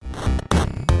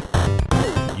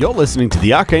You're listening to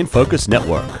the Arcane Focus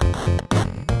Network.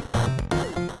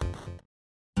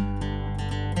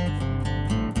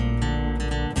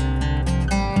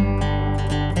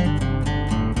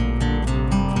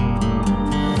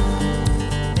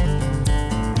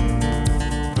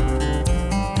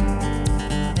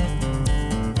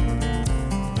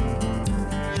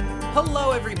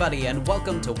 Hello everybody and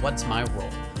welcome to What's My Role?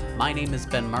 My name is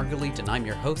Ben Margulies and I'm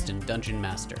your host and Dungeon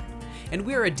Master. And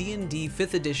we're a D&D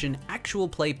 5th edition actual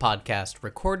play podcast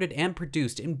recorded and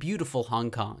produced in beautiful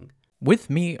Hong Kong. With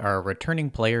me are returning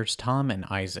players Tom and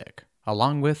Isaac,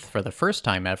 along with, for the first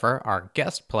time ever, our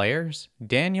guest players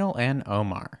Daniel and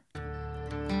Omar.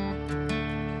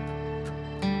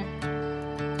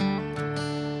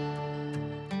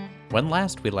 When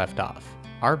last we left off,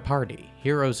 our party,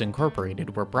 Heroes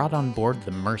Incorporated, were brought on board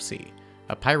the Mercy,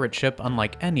 a pirate ship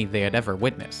unlike any they had ever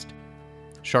witnessed.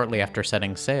 Shortly after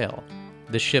setting sail,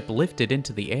 the ship lifted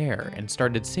into the air and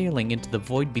started sailing into the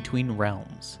void between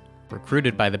realms.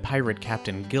 Recruited by the pirate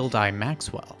captain Gildai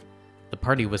Maxwell, the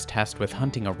party was tasked with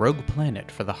hunting a rogue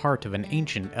planet for the heart of an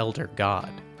ancient elder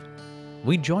god.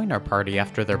 We join our party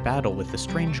after their battle with the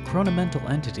strange chronomental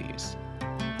entities.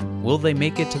 Will they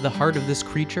make it to the heart of this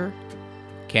creature?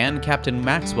 Can Captain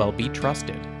Maxwell be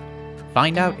trusted?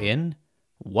 Find out in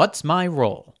What's My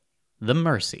Role? The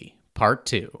Mercy, Part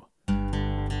 2.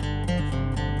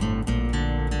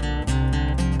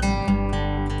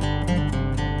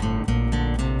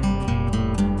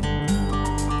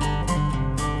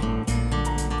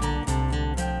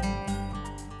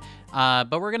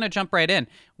 But we're going to jump right in.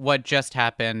 What just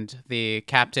happened, the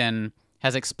captain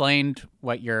has explained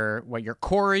what your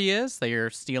quarry is, that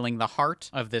you're stealing the heart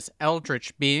of this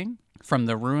eldritch being from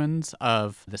the ruins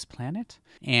of this planet.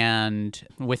 And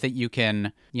with it, you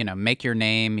can, make your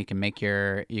name, you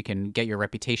can get your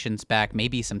reputations back,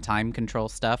 maybe some time control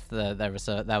stuff that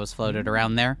was floated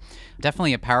around there.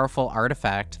 Definitely a powerful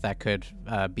artifact that could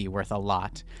be worth a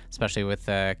lot, especially with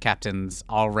the captain's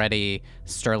already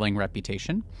sterling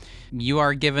reputation. You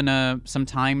are given some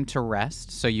time to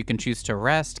rest, so you can choose to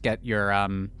rest, get your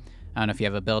I don't know if you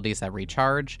have abilities that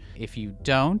recharge. If you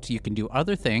don't, you can do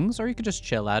other things, or you can just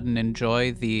chill out and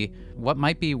enjoy what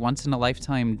might be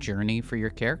once-in-a-lifetime journey for your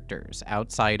characters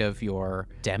outside of your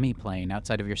demi-plane,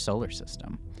 outside of your solar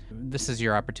system. This is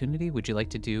your opportunity. Would you like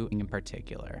to do anything in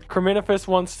particular? Crominophus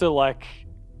wants to,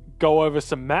 go over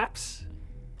some maps,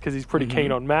 because he's pretty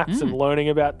keen on maps and learning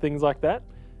about things like that.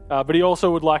 But he also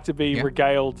would like to be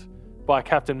regaled by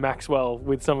Captain Maxwell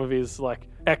with some of his,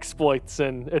 exploits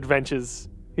and adventures.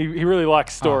 He really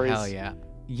likes stories. Oh, hell yeah.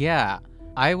 Yeah.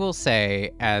 I will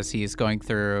say, as he's going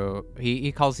through, he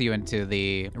calls you into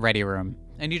the ready room,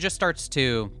 and he just starts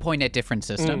to point at different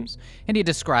systems. And he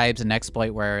describes an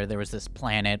exploit where there was this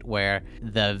planet where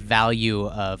the value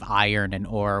of iron and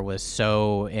ore was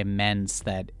so immense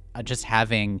that just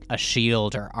having a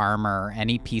shield or armor,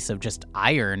 any piece of just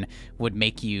iron, would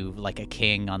make you like a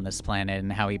king on this planet,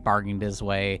 and how he bargained his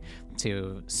way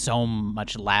to so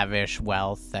much lavish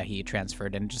wealth that he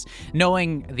transferred. And just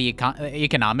knowing the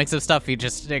economics of stuff, he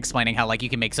just explaining how you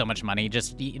can make so much money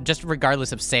just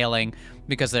regardless of sailing,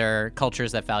 because there are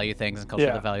cultures that value things and cultures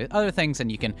that value other things,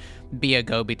 and you can be a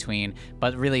go-between.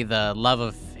 But really the love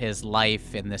of his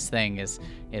life in this thing is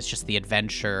just the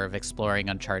adventure of exploring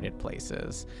uncharted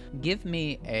places. Give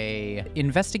me a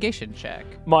investigation check.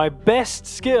 My best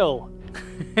skill.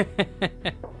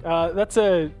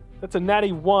 That's a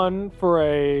natty 1 for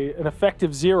an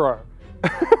effective 0.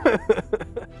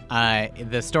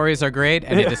 The stories are great,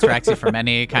 and it distracts you from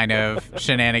any kind of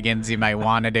shenanigans you might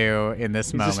want to do in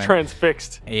this moment. He's just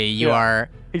transfixed. You are...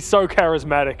 He's so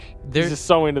charismatic. He's just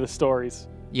so into the stories.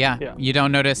 Yeah, you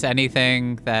don't notice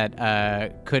anything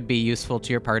that could be useful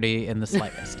to your party in the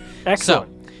slightest.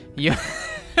 Excellent. So,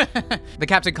 the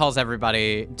captain calls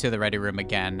everybody to the ready room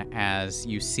again as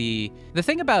you see... The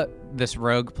thing about this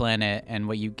rogue planet and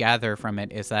what you gather from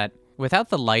it is that without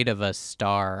the light of a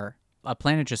star, a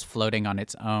planet just floating on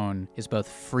its own is both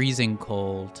freezing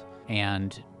cold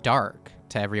and dark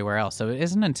to everywhere else. So it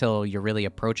isn't until you're really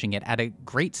approaching it at a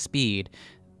great speed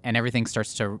and everything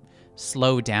starts to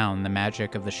slow down, the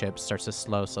magic of the ship starts to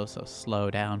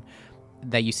slow down,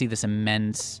 that you see this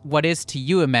immense, what is to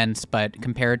you immense, but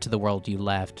compared to the world you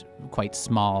left, quite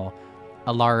small,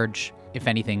 a large, if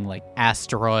anything,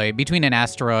 asteroid, between an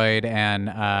asteroid and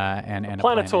a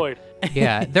planetoid.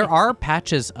 Yeah, there are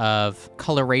patches of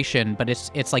coloration, but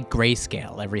it's like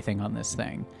grayscale, everything on this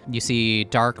thing. You see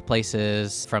dark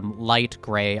places from light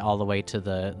gray all the way to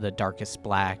the darkest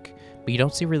black, but you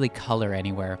don't see really color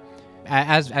anywhere.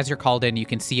 As you're called in, you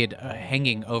can see it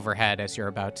hanging overhead as you're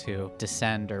about to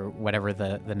descend or whatever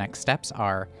the next steps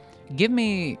are. Give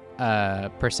me a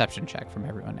perception check from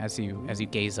everyone as you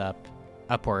gaze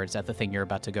upwards at the thing you're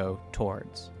about to go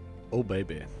towards. Oh,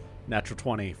 baby. Natural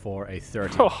 20 for a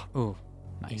 30. Oh, Ooh,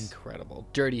 nice. Incredible.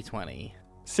 Dirty 20.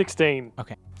 16.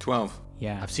 12.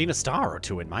 Yeah, I've seen a star or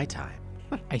two in my time.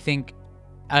 I think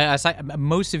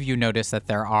most of you notice that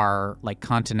there are like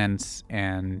continents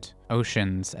and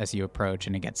oceans as you approach,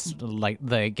 and it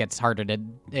gets harder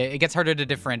to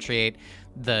differentiate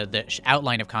the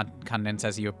outline of continents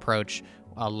as you approach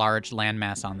a large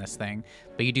landmass on this thing.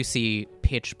 But you do see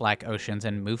pitch black oceans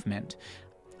and movement.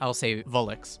 I'll say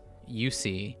Volix, you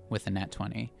see with the nat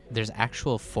 20, there's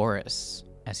actual forests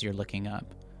as you're looking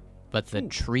up. But the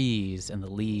trees and the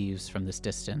leaves from this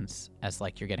distance, as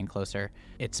like you're getting closer,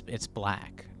 it's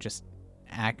black, just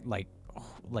like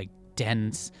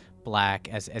dense black.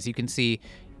 As you can see,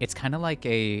 it's kind of like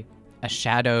a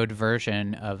shadowed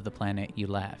version of the planet you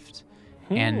left.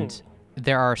 And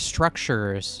there are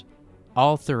structures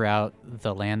all throughout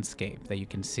the landscape that you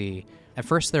can see. At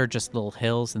first, they're just little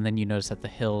hills, and then you notice that the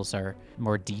hills are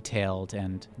more detailed,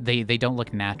 and they don't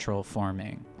look natural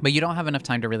forming. But you don't have enough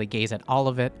time to really gaze at all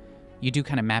of it. You do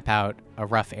kind of map out a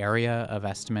rough area of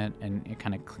estimate, and it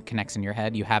kind of connects in your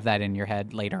head. You have that in your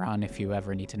head later on if you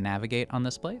ever need to navigate on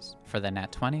this place. For the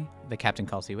nat 20, the captain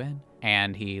calls you in,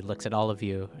 and he looks at all of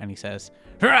you, and he says,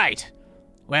 Right.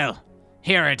 Well,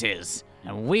 here it is.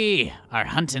 And we are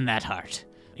hunting that heart.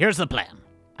 Here's the plan.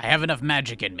 I have enough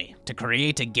magic in me to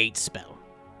create a gate spell.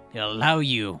 It'll allow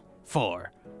you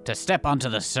four to step onto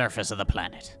the surface of the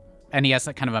planet. and he has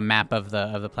kind of a map of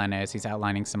the planet as he's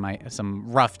outlining some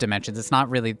rough dimensions. It's not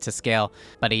really to scale,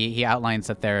 but he outlines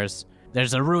that there's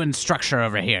a ruined structure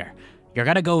over here. You're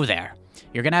gonna go there.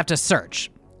 You're gonna have to search.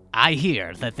 I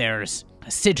hear that there's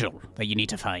a sigil that you need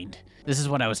to find. This is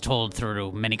what I was told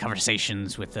through many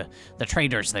conversations with the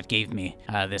traders that gave me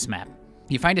this map.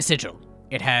 You find a sigil.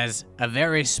 It has a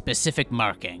very specific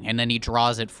marking, and then he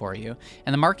draws it for you.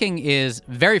 And the marking is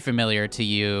very familiar to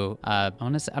you.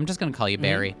 I'm just gonna call you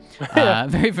Barry.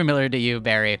 Very familiar to you,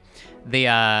 Barry.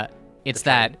 It's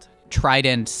that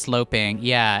trident sloping,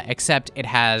 except it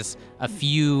has a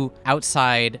few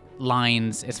outside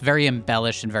lines. It's very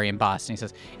embellished and very embossed. And he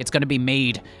says, it's going to be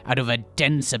made out of a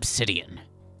dense obsidian.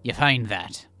 You find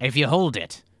that. If you hold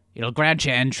it, it'll grant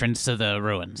you entrance to the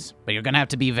ruins. But you're going to have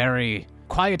to be very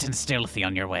quiet and stealthy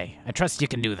on your way. I trust you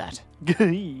can do that.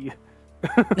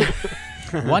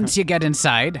 Once you get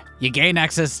inside, you gain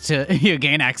access to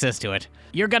it.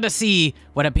 You're going to see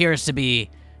what appears to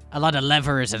be a lot of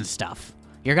levers and stuff.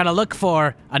 You're going to look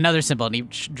for another symbol, and he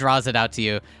draws it out to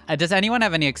you. Does anyone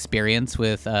have any experience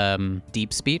with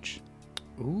deep speech?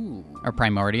 Ooh. Or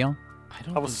primordial?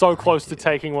 I was so close to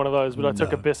taking one of those, but I took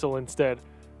Abyssal instead.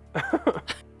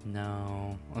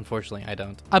 No, unfortunately, I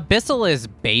don't. Abyssal is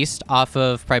based off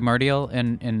of primordial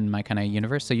in my kind of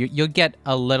universe, so you'll get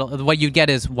a little. What you get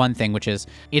is one thing, which is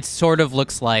it sort of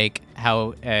looks like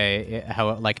how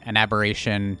like an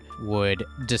aberration would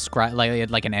describe,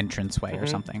 like an entranceway or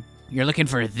something. You're looking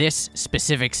for this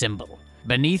specific symbol.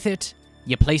 Beneath it,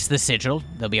 you place the sigil.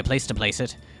 There'll be a place to place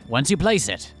it. Once you place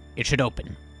it, it should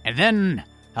open. And then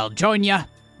I'll join you.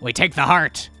 We take the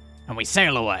heart, and we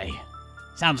sail away.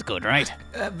 Sounds good, right?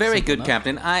 Very good,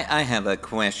 Captain. I have a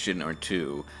question or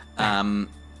two.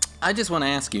 I just want to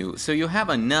ask you, so you have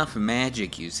enough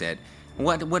magic, you said.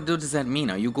 What does that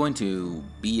mean? Are you going to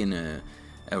be in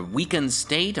a weakened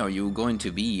state? Are you going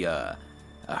to be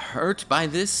hurt by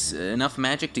this? Enough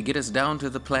magic to get us down to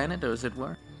the planet, or as it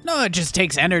were? No, it just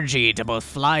takes energy to both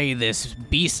fly this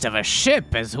beast of a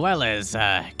ship as well as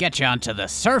get you onto the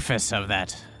surface of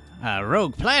that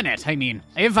rogue planet. I mean,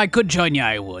 if I could join you,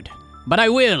 I would. But I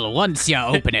will once you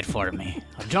open it for me.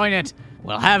 I'll join it.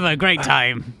 We'll have a great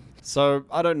time. So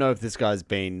I don't know if this guy's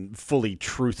been fully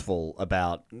truthful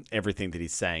about everything that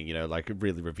he's saying, like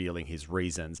really revealing his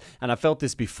reasons. And I felt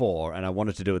this before, and I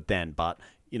wanted to do it then, but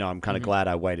I'm kind of glad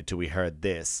I waited till we heard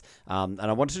this. And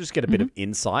I wanted to just get a bit of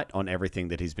insight on everything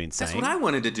that he's been saying. That's what I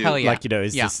wanted to do. Hell yeah. Like,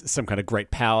 is this some kind of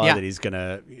great power that he's going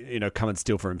to, come and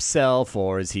steal for himself,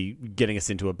 or is he getting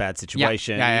us into a bad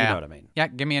situation? Yeah. You know what I mean? Yeah,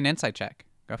 give me an insight check.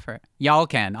 Go for it. Y'all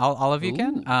can. All of you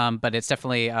can. But it's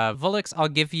definitely Volix. I'll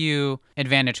give you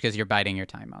advantage because you're biding your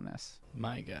time on this.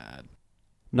 My God.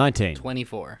 19.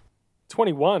 24.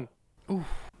 21. Ooh.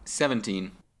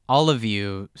 17. All of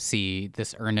you see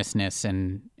this earnestness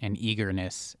and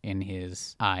eagerness in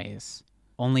his eyes.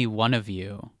 Only one of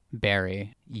you,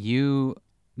 Barry, you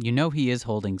know he is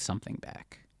holding something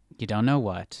back. You don't know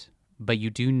what, but you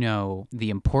do know the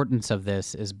importance of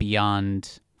this is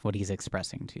beyond what he's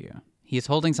expressing to you. He's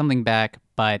holding something back,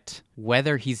 but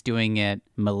whether he's doing it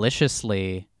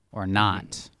maliciously or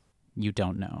not, you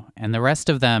don't know. And the rest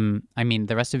of them, I mean,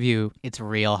 the rest of you, it's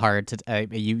real hard to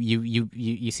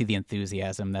you see the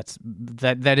enthusiasm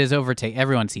that is overtake.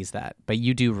 Everyone sees that, but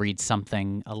you do read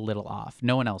something a little off.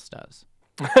 No one else does.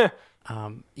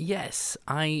 Yes,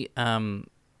 I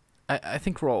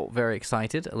think we're all very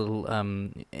excited, a little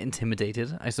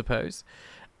intimidated, I suppose,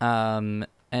 and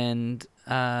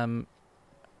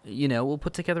we'll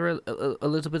put together a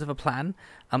little bit of a plan.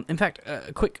 In fact,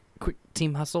 a quick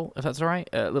team hustle, if that's all right.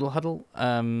 A little huddle.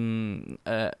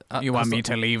 You want me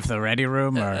to leave the ready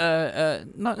room, or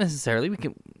not necessarily. We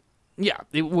can. Yeah,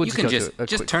 we'll You can go just to a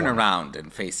quick turn corner. around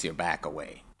and face your back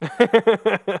away. Plug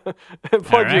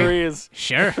right. your ears.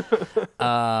 sure?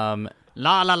 Um,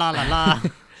 La la la la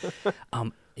la.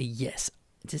 Yes.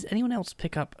 Does anyone else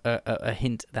pick up a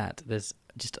hint that there's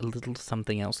just a little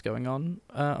something else going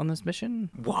on this mission?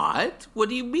 What? What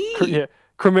do you mean? Yeah.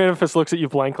 Chromanopus looks at you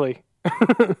blankly.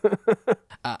 And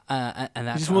He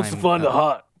that's just wants to find the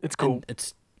heart. It's cool.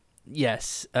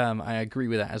 Yes, I agree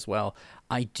with that as well.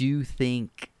 I do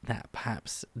think that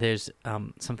perhaps there's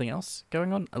something else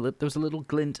going on. There was a little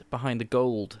glint behind the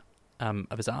gold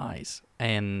of his eyes,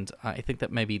 and I think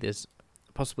that maybe there's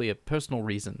possibly a personal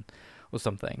reason or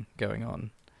something going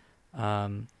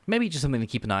on. Maybe just something to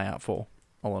keep an eye out for,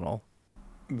 all in all.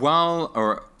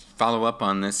 Or follow up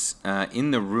on this,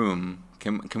 in the room,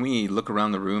 can we look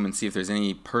around the room and see if there's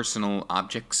any personal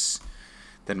objects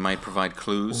that might provide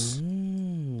clues?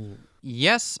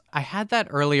 Yes, I had that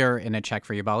earlier in a check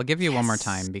for you, but I'll give you one more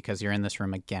time because you're in this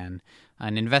room again.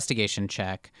 An investigation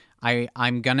check.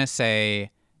 I'm going to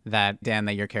say that, Dan,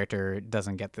 that your character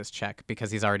doesn't get this check because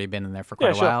he's already been in there for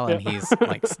quite a while, and he's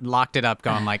like locked it up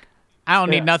going like, I don't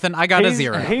need nothing. I got a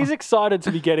 0. He's excited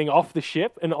to be getting off the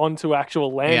ship and onto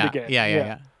actual land again.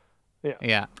 Yeah.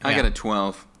 I got a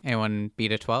 12. Anyone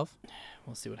beat a 12?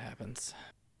 We'll see what happens.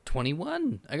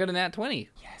 21. I got a nat 20.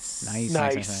 Yes.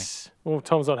 Nice. Well,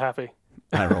 Tom's not happy.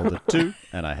 I rolled a 2,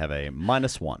 and I have a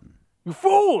 -1. You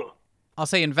fool! I'll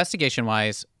say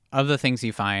investigation-wise, of the things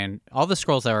you find, all the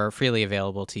scrolls are freely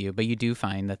available to you, but you do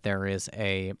find that there is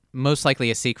most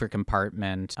likely a secret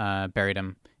compartment buried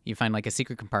in. You find like a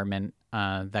secret compartment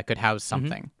that could house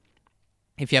something.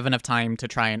 If you have enough time to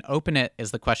try and open it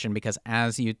is the question, because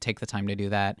as you take the time to do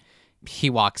that, he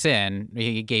walks in.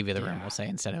 He gave you the room, we'll say,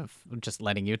 instead of just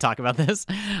letting you talk about this.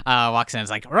 Walks in and is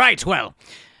like, Right, well,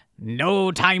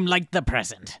 no time like the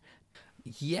present.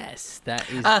 Yes, that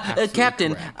is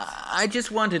Captain, correct. I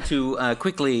just wanted to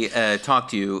quickly talk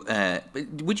to you.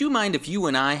 Would you mind if you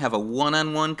and I have a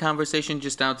one-on-one conversation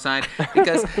just outside?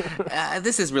 Because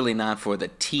this is really not for the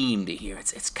team to hear.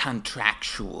 It's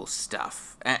contractual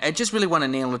stuff. I just really want to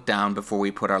nail it down before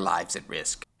we put our lives at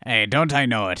risk. Hey, don't I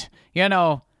know it? You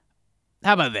know,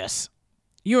 how about this?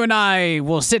 You and I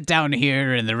will sit down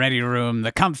here in the ready room,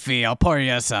 the comfy. I'll pour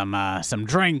you some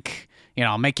drink. You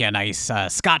know, I'll make you a nice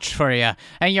scotch for you,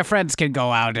 and your friends can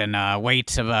go out and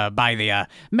wait by the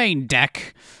main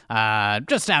deck,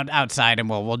 just outside, and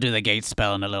we'll do the gate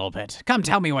spell in a little bit. Come,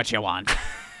 tell me what you want.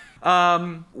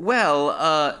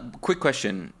 Quick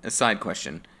question, a side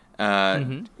question.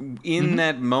 In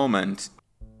that moment,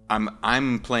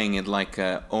 I'm playing it like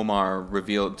Omar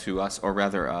revealed to us, or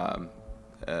rather,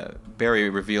 Barry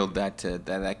revealed that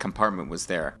that compartment was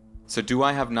there. So do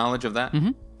I have knowledge of that?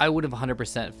 I would have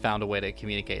 100% found a way to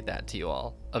communicate that to you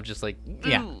all, of just like,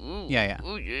 yeah.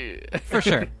 For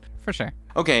sure.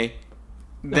 Okay,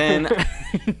 then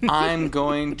I'm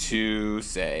going to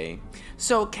say,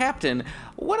 so Captain,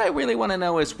 what I really want to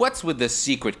know is what's with the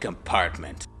secret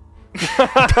compartment?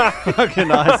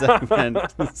 Fucking Isaac, man.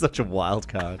 Such a wild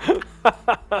card.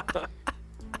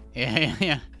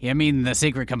 Yeah. You mean the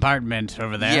secret compartment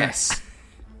over there? Yes.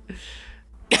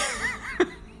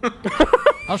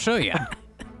 I'll show you.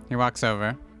 He walks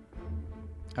over,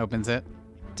 opens it,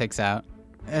 takes out.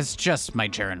 It's just my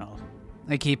journal.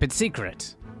 I keep it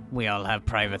secret. We all have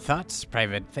private thoughts,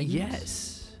 private things.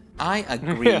 yes. I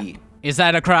agree. Is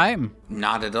that a crime?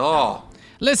 Not at all.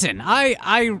 Listen,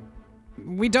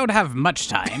 we don't have much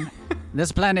time.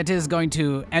 This planet is going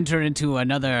to enter into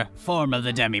another form of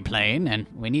the demiplane, and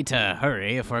we need to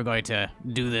hurry if we're going to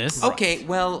do this. Okay,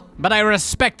 well, But I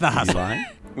respect the Is he hustle. lying?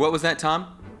 what was that,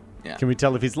 Tom? Can we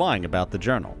tell if he's lying about the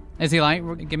journal? Is he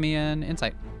lying? Give me an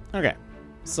insight. Okay.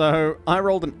 So I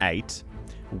rolled an 8.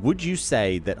 Would you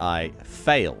say that I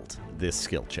failed this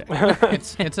skill check?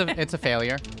 It's a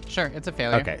failure. Sure, it's a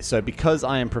failure. Okay, so because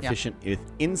I am proficient with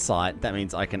insight, that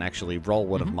means I can actually roll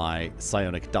one of my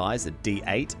psionic dice, a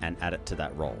d8, and add it to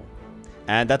that roll.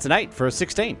 And that's an 8 for a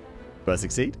 16. Do I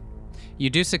succeed?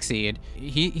 You do succeed.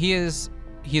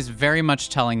 He's very much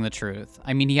telling the truth.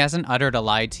 I mean, he hasn't uttered a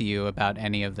lie to you about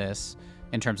any of this,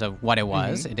 in terms of what it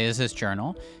was. It is his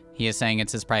journal. He is saying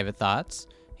it's his private thoughts.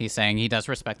 He's saying he does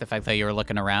respect the fact that you were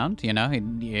looking around. You know,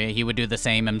 he would do the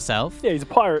same himself. Yeah, he's a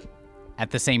pirate. At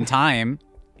the same time,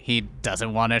 he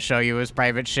doesn't want to show you his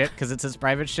private shit because it's his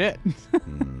private shit.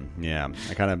 Yeah,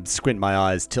 I kind of squint my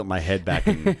eyes, tilt my head back,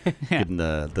 and give him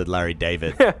the Larry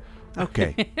David.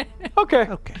 Okay.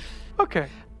 Okay.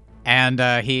 And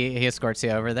he escorts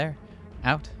you over there,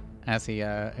 out, as he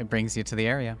brings you to the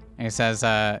area. And he says,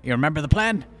 you remember the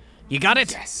plan? You got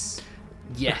it? Yes.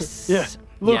 Yes. Yeah.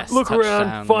 Look around,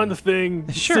 touchdown. find the thing,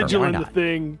 Sure, sigil why in the not?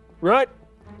 thing, right?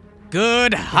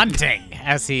 Good hunting!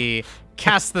 As he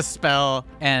casts the spell,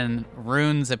 and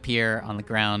runes appear on the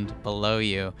ground below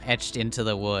you, etched into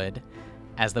the wood,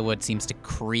 as the wood seems to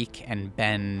creak and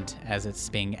bend as it's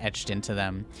being etched into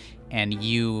them, and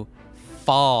you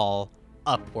fall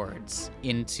upwards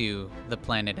into the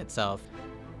planet itself.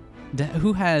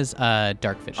 Who has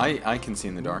dark vision? I can see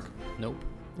in the dark. Nope.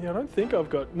 Yeah, I don't think I've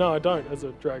got. No, I don't. As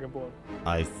a dragonborn,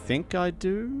 I think I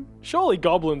do. surely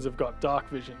goblins have got dark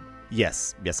vision.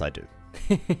 Yes, I do.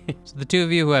 So the two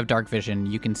of you who have dark vision,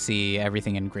 you can see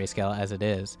everything in grayscale as it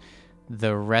is.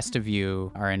 The rest of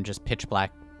you are in just pitch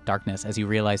black darkness as you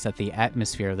realize that the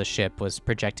atmosphere of the ship was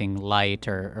projecting light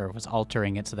or was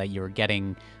altering it so that you were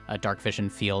getting a dark vision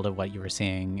field of what you were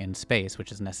seeing in space,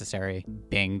 which is necessary,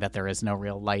 being that there is no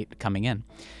real light coming in.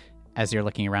 As you're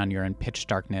looking around, you're in pitch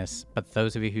darkness, but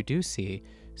those of you who do see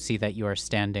that you are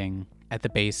standing at the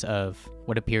base of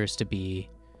what appears to be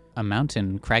a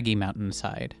mountain, craggy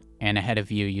mountainside. And ahead of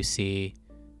you, you see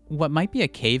what might be a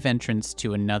cave entrance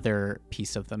to another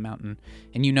piece of the mountain.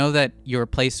 And you know that you're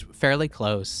placed fairly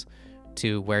close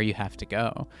to where you have to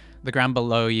go. The ground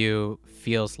below you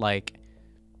feels like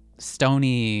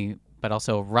stony, but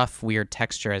also rough, weird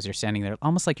texture as you're standing there,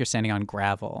 almost like you're standing on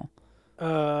gravel.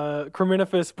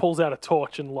 Crominiphus pulls out a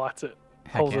torch and lights it,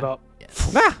 holds it yeah. up.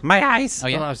 My eyes. Oh,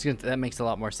 yeah. Well, that makes a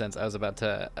lot more sense. I was about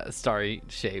to starry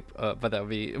shape, but that would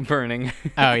be burning.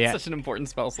 Oh, yeah. Such an important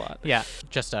spell slot. Yeah,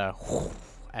 just a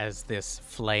as this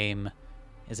flame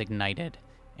is ignited.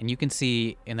 And you can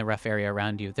see in the rough area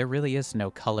around you, there really is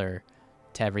no color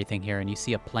to everything here. And you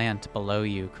see a plant below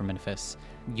you, Crominiphus.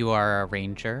 You are a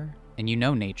ranger, and you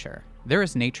know nature. There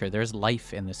is nature, there's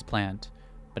life in this plant,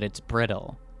 but it's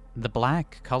brittle. The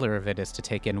black color of it is to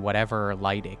take in whatever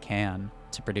light it can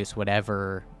to produce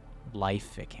whatever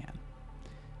life it can.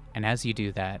 And as you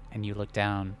do that, and you look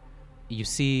down, you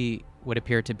see what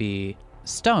appear to be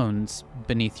stones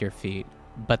beneath your feet,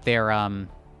 but they're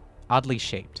oddly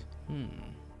shaped.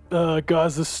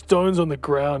 Guys, the stones on the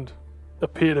ground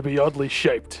appear to be oddly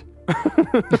shaped.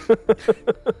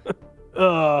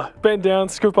 Bend down,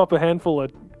 scoop up a handful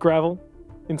of gravel,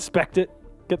 inspect it,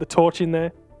 get the torch in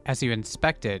there. As you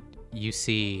inspect it, you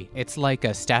see it's like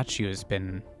a statue has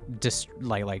been just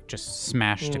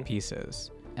smashed to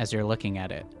pieces as you're looking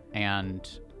at it,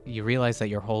 and you realize that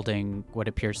you're holding what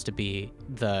appears to be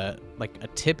a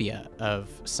tibia of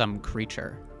some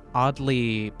creature,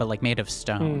 oddly but like made of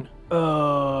stone.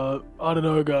 I don't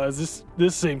know, guys.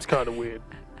 This seems kind of weird.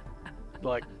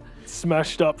 Like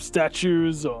smashed up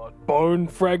statues or bone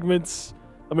fragments.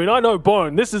 I mean, I know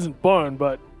bone. This isn't bone,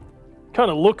 but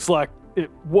kind of looks like it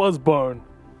was bone.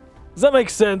 Does that make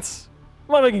sense?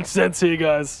 Am I making sense here,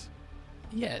 guys?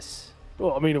 Yes.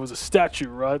 Well, I mean, it was a statue,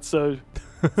 right? So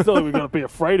it's not like we're going to be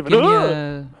afraid of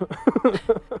it.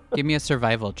 Give me a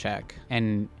survival check.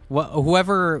 And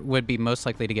whoever would be most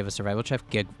likely to give a survival check,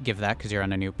 give that because you're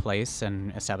on a new place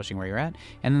and establishing where you're at.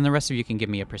 And then the rest of you can give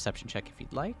me a perception check if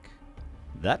you'd like.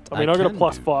 That I mean, I got a can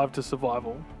plus do. 5 to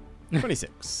survival.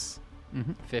 26.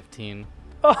 15.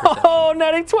 Oh,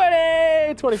 natty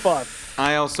 20! 25.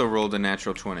 I also rolled a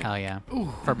natural 20. Hell yeah.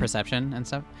 For perception and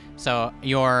stuff. So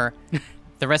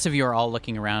the rest of you are all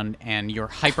looking around and you're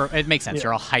hyper, it makes sense. Yeah.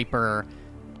 You're all hyper,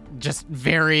 just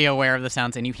very aware of the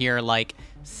sounds, and you hear like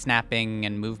snapping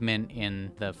and movement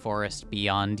in the forest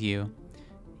beyond you.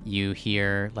 You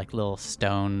hear like little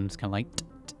stones kind of like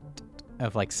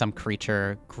of like some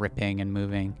creature gripping and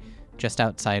moving just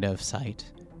outside of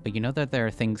sight. But you know that there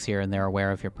are things here and they're aware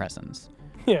of your presence.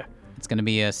 Yeah. It's going to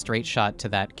be a straight shot to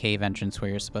that cave entrance where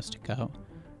you're supposed to go.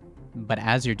 But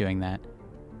as you're doing that,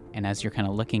 and as you're kind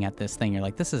of looking at this thing, you're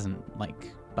like, this isn't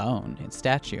like bone, it's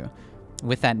statue.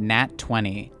 With that nat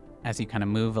 20, as you kind of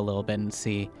move a little bit and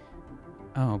see,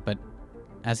 oh, but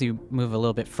as you move a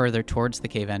little bit further towards the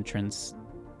cave entrance,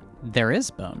 there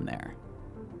is bone there.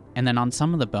 And then on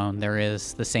some of the bone, there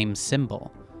is the same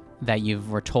symbol that you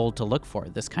were told to look for,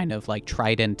 this kind of like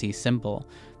trident-y symbol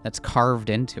that's carved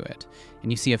into it.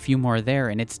 And you see a few more there,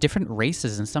 and it's different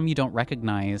races, and some you don't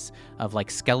recognize, of like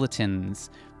skeletons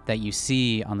that you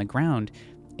see on the ground.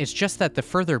 It's just that the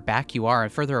further back you are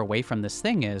and further away from this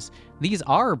thing is, these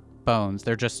are bones.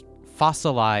 They're just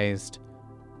fossilized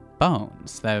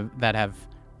bones that have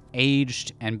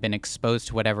aged and been exposed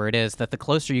to whatever it is, that the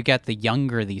closer you get, the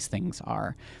younger these things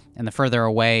are. And the further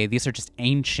away, these are just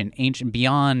ancient,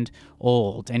 beyond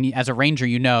old. And as a ranger,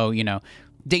 you know,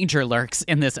 danger lurks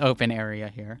in this open area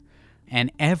here. And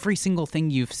every single thing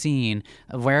you've seen,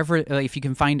 wherever, if you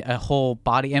can find a whole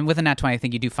body, and with a nat 20, I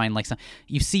think you do find like some,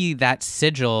 you see that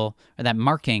sigil or that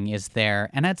marking is there.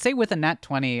 And I'd say with a nat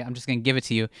 20, I'm just going to give it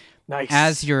to you. Nice.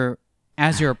 As you're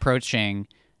approaching,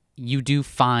 you do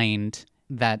find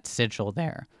that sigil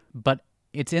there, but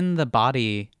it's in the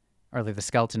body or like the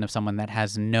skeleton of someone that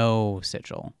has no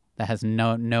sigil, that has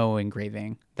no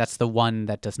engraving. That's the one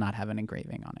that does not have an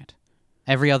engraving on it.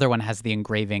 Every other one has the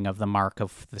engraving of the mark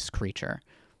of this creature,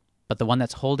 but the one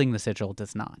that's holding the sigil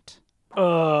does not.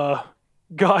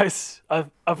 Guys, I've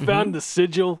found the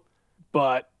sigil,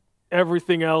 but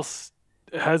everything else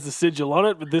has the sigil on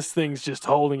it, but this thing's just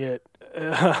holding it.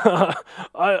 I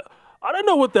don't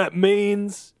know what that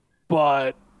means,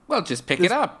 but Well, just pick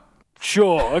it up.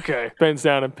 sure, okay. Bends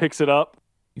down and picks it up.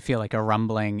 You feel like a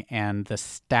rumbling, and the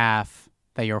staff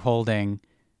that you're holding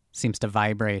seems to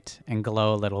vibrate and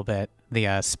glow a little bit.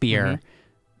 The spear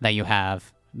that you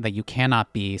have, that you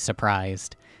cannot be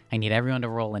surprised. I need everyone to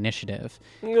roll initiative.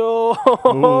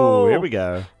 Oh, Ooh, here we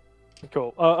go.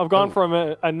 Cool. I've gone from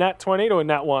a nat 20 to a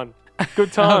nat 1.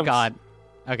 Good times. Oh, God.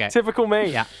 Okay. Typical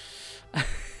me. Yeah.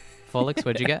 Folix,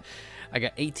 what'd you get? I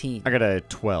got 18. I got a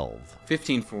 12.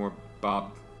 15 for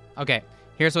Bob. Okay,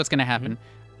 here's what's going to happen.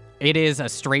 It is a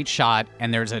straight shot,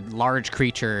 and there's a large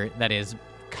creature that is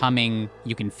coming.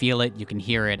 You can feel it, you can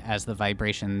hear it as the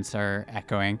vibrations are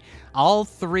echoing.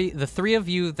 The three of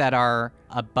you that are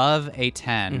above a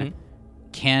 10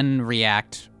 can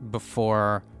react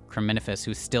before Crominiphus,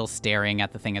 who's still staring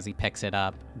at the thing as he picks it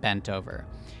up, bent over.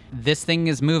 This thing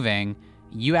is moving.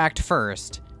 You act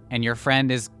first, and your friend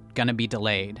is going to be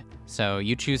delayed. So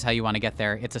you choose how you want to get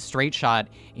there. It's a straight shot.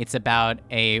 It's about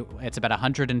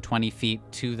 120 feet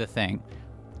to the thing.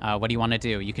 What do you want to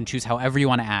do? You can choose however you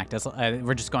want to act.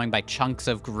 We're just going by chunks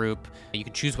of group. You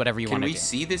can choose whatever you want to do. Can we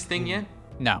see this thing yet?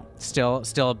 No, still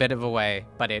a bit of a way,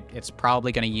 but it's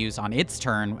probably going to use on its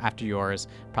turn after yours,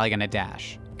 probably going to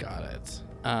dash. Got it.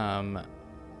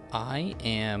 I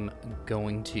am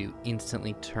going to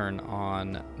instantly turn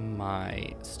on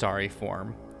my starry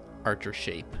form, archer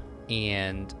shape,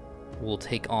 and will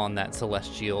take on that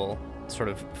celestial sort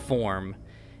of form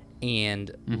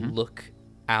and look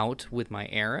out with my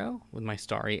arrow, with my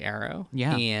starry arrow,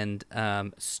 and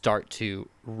start to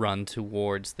run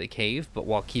towards the cave, but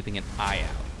while keeping an eye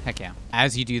out. Heck yeah.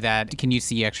 As you do that, can you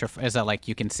see extra? Is that like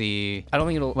you can see? I don't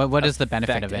think it'll. What is the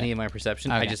benefit of it? Any of my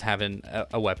perception? Okay. I just have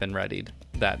a weapon readied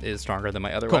that is stronger than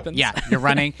my other Cool. weapons. Yeah, you're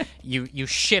running. You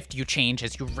shift. You change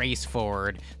as you race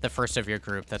forward. The first of your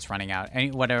group that's running out.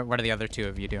 What are the other two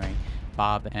of you doing?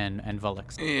 Bob and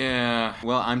Volix. Yeah.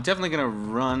 Well, I'm definitely gonna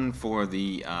run for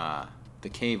the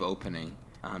cave opening.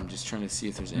 I'm just trying to see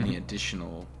if there's any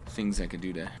additional things I could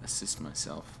do to assist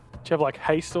myself. Do you have like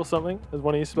haste or something as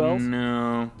one of your spells?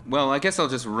 No. Well, I guess I'll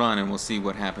just run and we'll see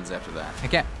what happens after that.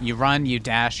 Okay, you run, you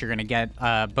dash. You're gonna get.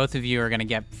 Both of you are gonna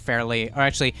get fairly, or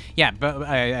actually, yeah,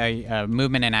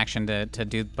 movement and action to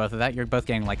do both of that. You're both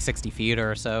getting like 60 feet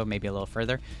or so, maybe a little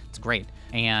further. It's great.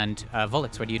 And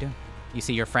Volix, what do you do? You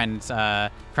see your friend's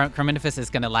Crominiphus is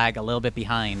gonna lag a little bit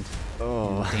behind.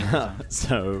 Oh,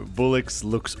 so Bullix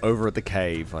looks over at the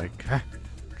cave, like,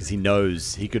 because he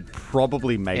knows he could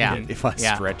probably make it if I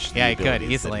stretch the he could abilities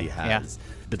easily. that he has.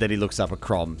 But then he looks up at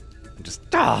Crom and just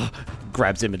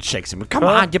grabs him and shakes him. Come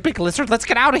on, you big lizard, let's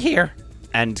get out of here.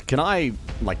 And can I,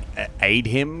 like, aid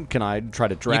him? Can I try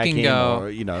to drag him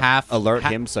or, alert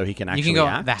him so he can actually You can go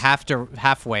act? the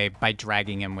halfway by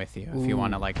dragging him with you if you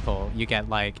want to, like, pull. You get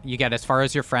as far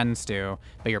as your friends do,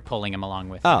 but you're pulling him along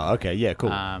with you. Oh, okay, yeah, cool.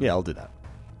 Yeah, I'll do that.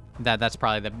 That's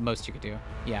probably the most you could do.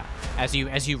 Yeah. As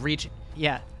you reach,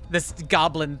 this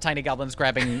tiny goblin's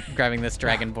grabbing this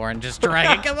dragonborn, just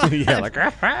dragging. Come on. Yeah, like,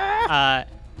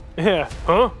 Yeah.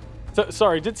 Huh? So,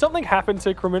 sorry, did something happen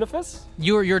to Crominiphus?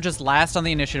 You're just last on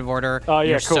the initiative order. Oh, yeah,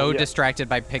 you're cool, so yeah. distracted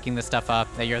by picking the stuff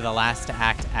up that you're the last to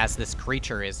act as this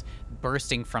creature is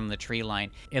bursting from the tree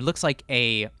line. It looks like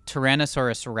a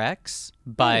Tyrannosaurus Rex,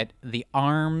 but the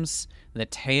arms, the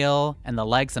tail, and the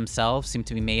legs themselves seem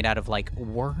to be made out of like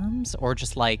worms or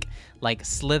just like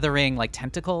slithering like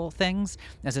tentacle things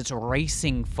as it's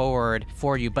racing forward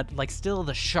for you, but like still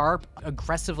the sharp,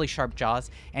 aggressively sharp jaws,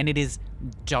 and it is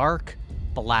dark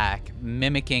black,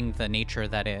 mimicking the nature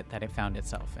that it found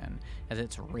itself in as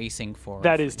it's racing forward.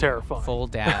 That is terrifying. Full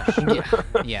dash.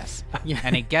 Yes.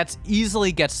 And it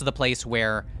easily gets to the place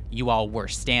where you all were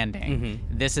standing.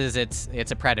 This is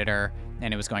it's a predator,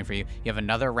 and it was going for you. You have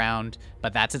another round,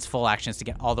 but that's its full actions to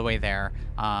get all the way there.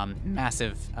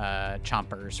 Massive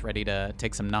chompers ready to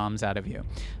take some noms out of you.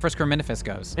 First, Carminiphus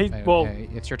goes.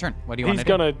 It's your turn. What do you want to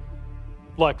do? He's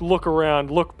gonna look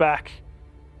around, look back.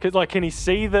 Can he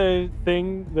see the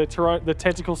thing, the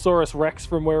Tentacosaurus Rex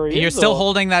from where he is? You're still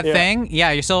holding that thing?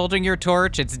 Yeah, you're still holding your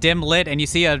torch. It's dim lit, and you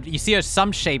see a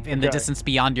some shape in the distance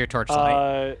beyond your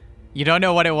torchlight. You don't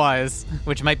know what it was,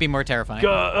 which might be more terrifying.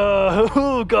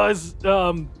 Guys,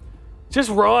 just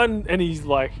run. And he's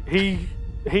like,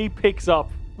 he picks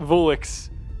up Volix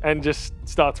and just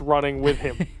starts running with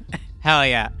him. Hell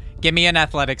yeah. Give me an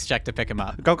athletics check to pick him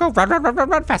up. Go,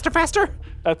 run, faster.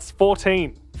 That's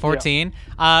 14. 14.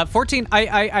 14.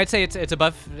 I'd say it's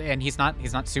above, and he's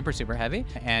not super heavy.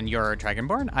 And you're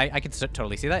Dragonborn. I could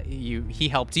totally see that. He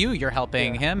helped you. You're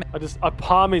helping him. I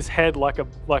palm his head like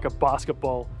a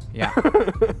basketball. Yeah.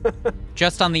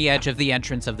 Just on the edge of the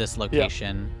entrance of this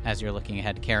location, as you're looking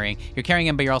ahead, you're carrying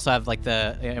him, but you also have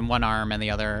in one arm, and the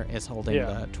other is holding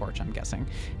the torch. I'm guessing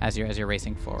as you're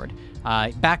racing forward.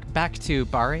 Back to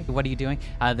Bari. What are you doing?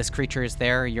 This creature is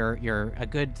there. You're a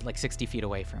good 60 feet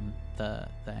away from the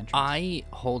entrance. I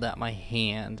hold out my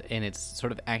hand, and it's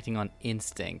sort of acting on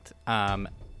instinct. I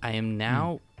am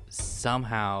now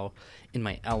somehow in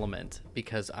my element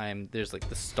because there's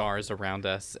the stars around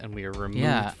us, and we are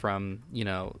removed from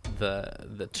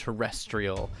the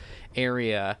terrestrial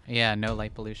area. Yeah, no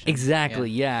light pollution. Exactly.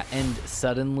 Yeah. And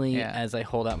suddenly, as I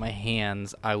hold out my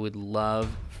hands, I would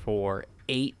love for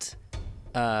 8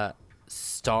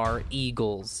 star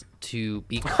eagles to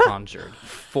be conjured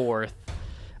forth.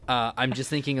 I'm just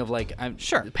thinking of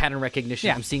pattern recognition.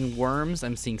 Yeah. I'm seeing worms.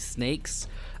 I'm seeing snakes.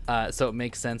 So it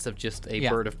makes sense of just a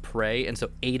bird of prey. And so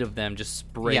 8 of them just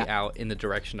spray out in the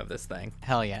direction of this thing.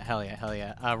 Hell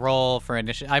yeah. Roll for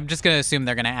initiative. I'm just going to assume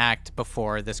they're going to act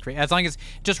before this. As long as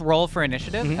just roll for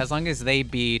initiative. As long as they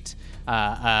beat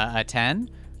a 10,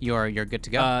 you're good to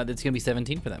go. That's going to be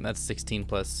 17 for them. That's 16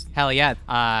 plus. Hell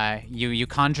yeah. You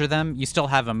conjure them. You still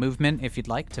have a movement if you'd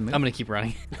like to move. I'm going to keep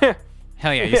running.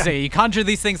 Hell yeah. You conjure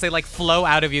these things. They flow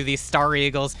out of you, these star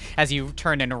eagles, as you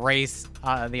turn and race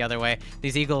the other way.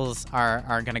 These eagles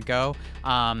are going to go.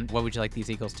 What would you like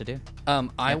these eagles to do?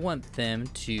 I want them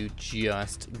to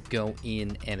just go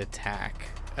in and attack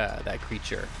that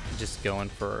creature. Just going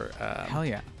for... Hell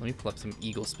yeah. Let me pull up some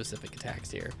eagle-specific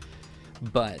attacks here.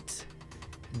 But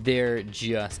they're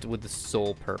just with the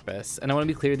sole purpose. And I want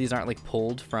to be clear, these aren't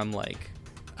pulled from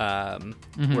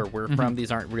where we're from.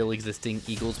 These aren't real existing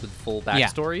eagles with full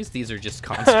backstories. These are just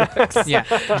constructs.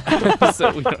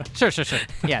 So Sure.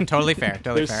 Yeah, totally fair.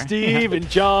 There's Steve and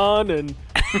John and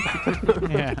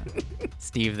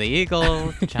Steve the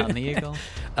eagle, John the eagle.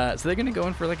 So they're gonna go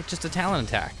in for just a talent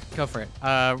attack. Go for it.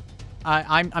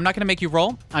 I'm not going to make you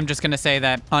roll. I'm just going to say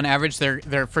that on average,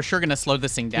 they're for sure going to slow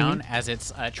this thing down as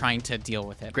it's trying to deal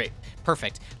with it. Great.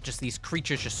 Perfect. Just these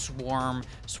creatures just swarm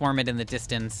it in the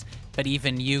distance, but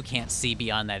even you can't see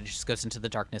beyond that. It just goes into the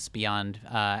darkness beyond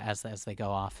as they go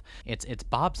off. It's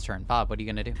Bob's turn. Bob, what are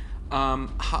you going to do?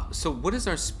 So what is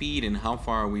our speed, and how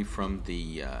far are we from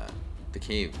the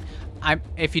cave?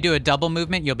 If you do a double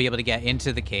movement, you'll be able to get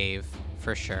into the cave.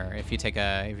 For sure. If you take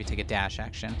a dash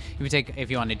action,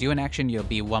 if you want to do an action, you'll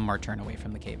be one more turn away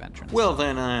from the cave entrance. Well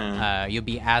then, you'll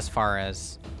be as far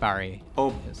as Bari.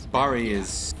 Oh, Bari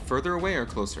is further away or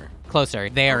closer? Closer.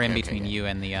 They are in between you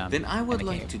and the. Then I would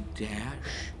like to dash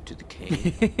to the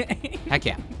cave. Heck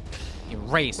yeah. You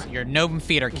race. Your gnome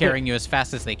feet are carrying you as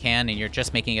fast as they can, and you're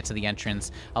just making it to the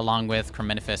entrance along with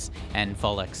Carminiphus and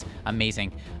Volix.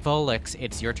 Amazing. Volix,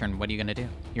 it's your turn. What are you going to do?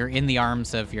 You're in the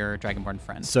arms of your Dragonborn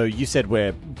friend. So you said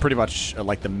we're pretty much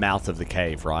the mouth of the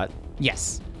cave, right?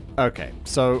 Yes. Okay,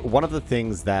 so one of the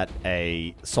things that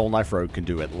a Soul Knife Rogue can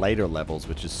do at later levels,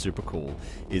 which is super cool,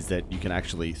 is that you can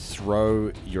actually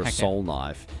throw your Soul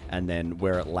Knife, and then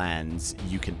where it lands,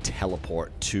 you can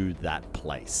teleport to that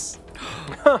place.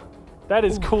 That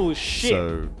is cool as shit.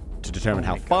 So to determine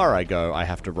how far I go, I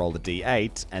have to roll the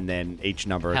d8, and then each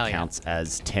number counts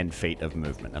as 10 feet of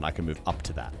movement, and I can move up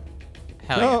to that.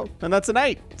 Hell yeah. And that's an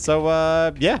 8. So,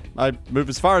 I move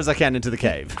as far as I can into the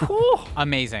cave.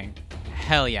 Amazing.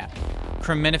 Hell yeah.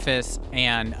 Carminiphus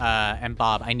and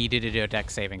Bob, I need you to do a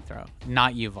dex saving throw.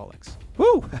 Not you, Volix.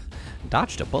 Woo!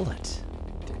 Dodged a bullet.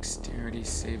 Dexterity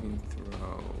saving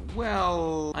throw.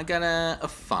 Well, I got a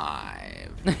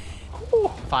 5.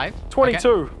 5? 22.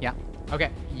 Okay. Yeah.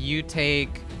 Okay. You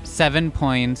take 7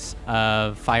 points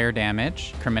of fire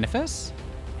damage, Criminiphus.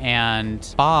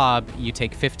 And Bob, you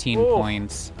take 15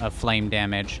 points of flame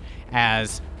damage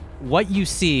as what you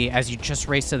see as you just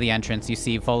race to the entrance, you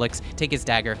see Volix take his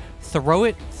dagger, throw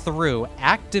it through,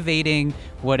 activating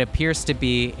what appears to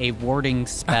be a warding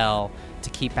spell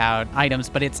to keep out items,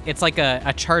 but it's like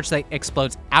a charge that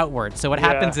explodes outward. So what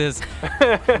happens is,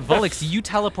 Volix, you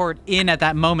teleport in at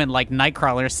that moment like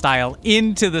Nightcrawler style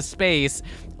into the space,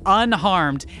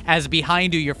 unharmed, as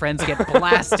behind you your friends get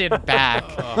blasted back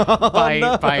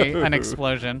by an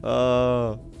explosion.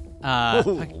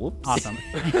 Awesome.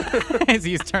 As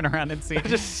you turn around and see.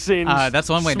 Just singed, that's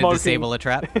one way smoking. to disable a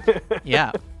trap.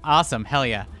 Yeah. Awesome. Hell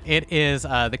yeah. It is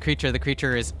the creature. The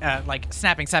creature is like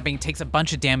snapping, takes a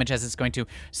bunch of damage as it's going to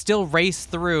still race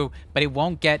through, but it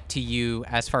won't get to you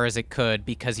as far as it could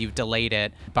because you've delayed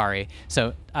it, Bari.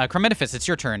 So, Criminiphus, it's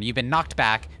your turn. You've been knocked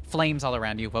back, flames all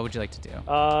around you. What would you like to do?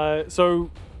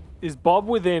 So is Bob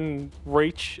within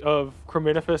reach of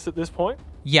Criminiphus at this point?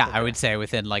 Yeah, I would say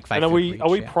within like 5 And feet are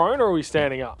we reach, yeah. prone or are we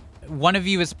standing up? One of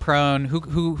you is prone.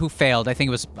 Who failed? I think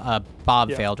it was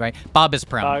Bob failed, right? Bob is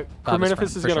prone.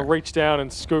 Criminiphus is going to reach down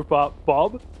and scoop up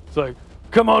Bob. So,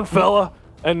 come on, fella.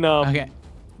 And Okay.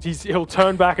 he'll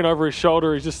turn back and over his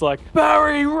shoulder, he's just like,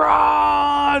 Barry,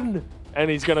 run! And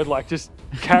he's going to like just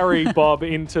carry Bob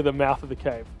into the mouth of the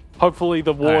cave. Hopefully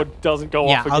the ward doesn't go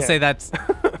off again. Yeah, I'll say that's.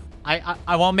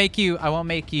 I won't make you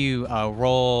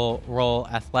roll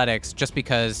athletics just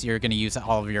because you're going to use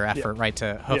all of your effort, right,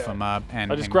 to hoof him up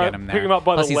and, I just get him there. pick him up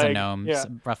by Plus the he's leg. a gnome, Yeah.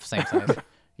 rough same size.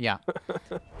 Yeah.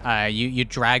 You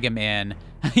drag him in.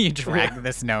 You drag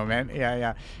this gnome in.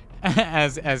 Yeah.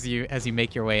 As you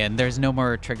make your way in, there's no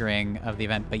more triggering of the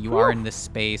event, but you are in this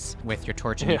space with your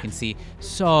torch, and you can see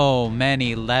so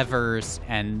many levers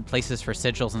and places for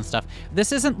sigils and stuff.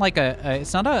 This isn't like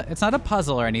it's not a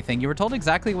puzzle or anything. You were told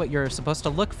exactly what you're supposed to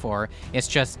look for. It's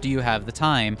just, do you have the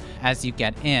time? As you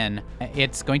get in,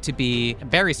 it's going to be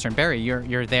Barry's turn. Barry,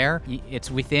 you're there.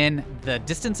 It's within the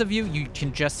distance of you. You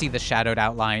can just see the shadowed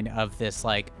outline of this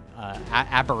like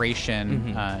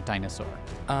aberration dinosaur.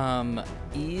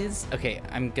 Okay,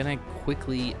 I'm gonna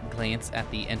quickly glance at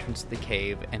the entrance to the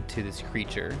cave and to this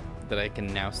creature that I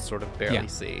can now sort of barely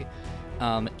see.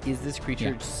 Is this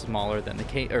creature smaller than the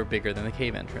cave or bigger than the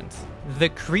cave entrance? The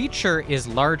creature is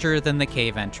larger than the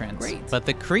cave entrance. Great. But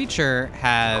the creature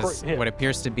has what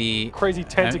appears to be Crazy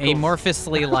tentacles.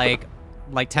 amorphously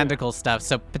like tentacle stuff.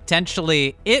 So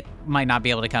potentially it might not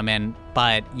be able to come in,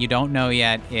 but you don't know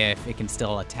yet if it can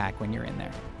still attack when you're in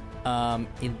there.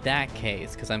 In that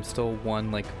case, because I'm still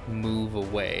one move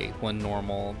away, one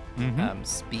normal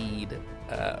speed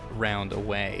round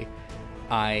away,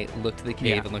 I look to the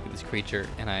cave and look at this creature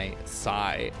and I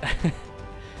sigh.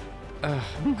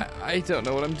 I don't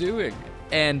know what I'm doing.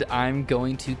 And I'm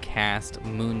going to cast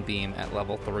Moonbeam at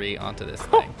level 3 onto this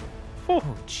thing. Oh,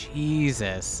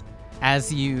 Jesus.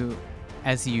 As you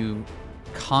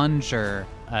conjure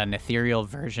an ethereal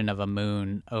version of a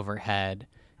moon overhead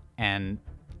and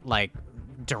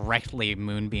directly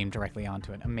moonbeam directly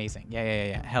onto it. Amazing.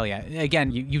 Yeah. Hell yeah.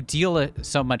 Again, you deal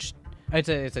so much. It's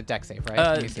a dex save,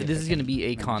 right? This is going to be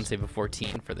a con save of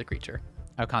 14 for the creature.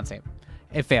 Oh, con save.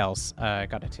 It fails.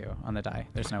 Got a 2 on the die.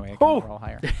 There's no way it can roll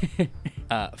higher.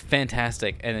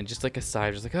 Fantastic. And then just a sigh,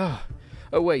 just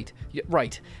oh wait,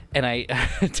 right. And I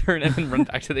turn and run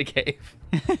back to the cave.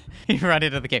 You run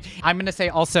into the cave. I'm going to say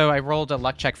also, I rolled a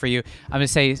luck check for you. I'm going to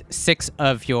say 6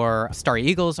 of your Starry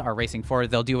Eagles are racing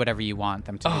forward. They'll do whatever you want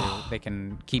them to do. They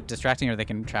can keep distracting or they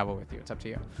can travel with you. It's up to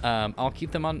you. I'll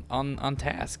keep them on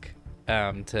task.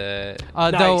 To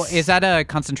Though, is that a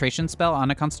concentration spell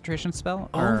on a concentration spell?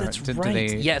 Oh, that's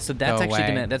right. Yeah, so that's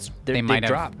actually they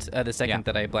dropped the second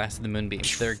that I blasted the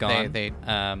moonbeams. They're gone. They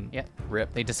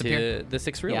rip. They disappear. To the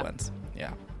 6 real ones.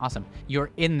 Yeah. Awesome.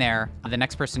 You're in there. The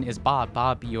next person is Bob.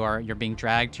 Bob, you're being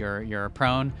dragged. You're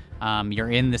prone.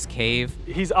 You're in this cave.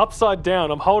 He's upside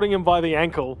down. I'm holding him by the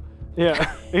ankle.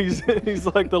 Yeah. he's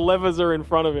like the levers are in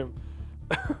front of him.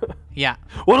 Yeah.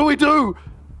 What do we do?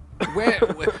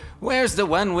 Where's the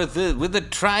one with the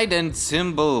trident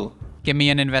symbol? Give me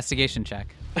an investigation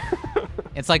check.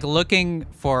 It's like looking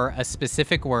for a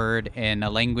specific word in a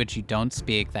language you don't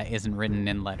speak that isn't written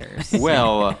in letters.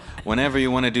 Well, whenever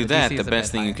you want to do that, DC the is a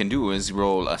best bit thing you higher. can do is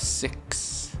roll a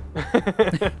 6.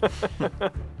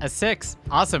 A 6.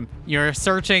 Awesome. You're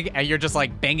searching and you're just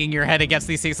like banging your head against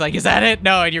these things like, is that it?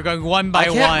 No, and you're going one by I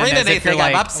one. can't read as if you're anything,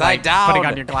 I'm like, upside down. Putting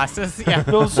on your glasses. Yeah.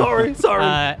 No, sorry.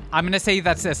 I'm gonna say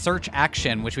that's a search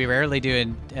action, which we rarely do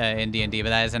in D&D, but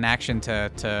that is an action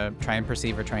to try and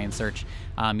perceive or try and search.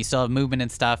 You still have movement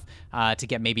and stuff to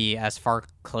get maybe as far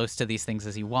close to these things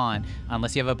as you want.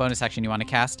 Unless you have a bonus action you want to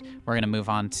cast, we're gonna move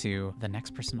on to the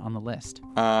next person on the list.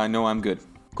 No, I'm good.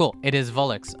 Cool. It is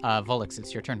Volix. Volix,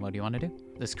 it's your turn. What do you want to do?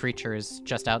 This creature is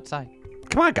just outside,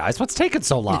 Come on, guys. What's taking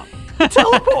so long?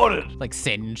 Teleported. like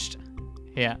singed.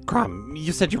 Yeah. Crom,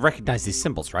 you said you recognize these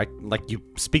symbols, right? Like you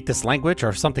speak this language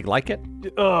or something like it?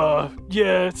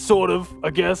 Yeah, sort of, I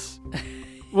guess.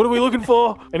 What are we looking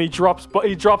for? And he drops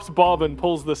Bob and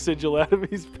pulls the sigil out of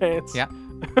his pants. Yeah.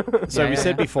 So we yeah,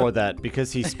 said yeah. before that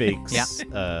because he speaks Yeah.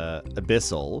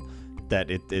 Abyssal, that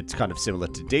it's kind of similar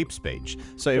to deep speech.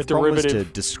 So A if Crom was to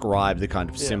derivative. describe the kind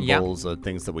of symbols or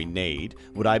things that we need,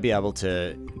 would I be able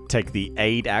to take the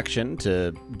aid action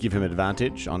to give him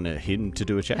advantage on him to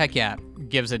do a check? Heck yeah.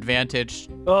 Gives advantage.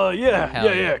 Yeah,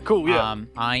 Hell yeah, cool, yeah.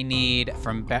 I need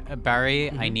from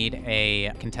Barry. I need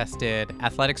a contested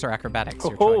athletics or acrobatics.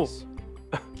 Your Oh. choice.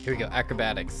 Here we go.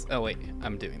 Acrobatics. Oh wait,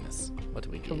 I'm doing this. What do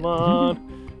we do?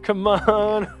 Come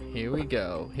on. Here we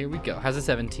go. How's a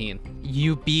 17?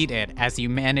 You beat it as you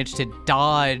manage to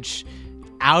dodge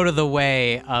out of the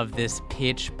way of this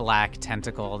pitch black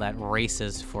tentacle that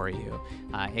races for you.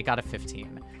 It got a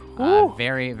 15.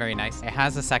 Very, very nice. It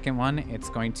has a second one. It's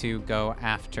going to go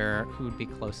after who would be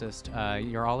closest.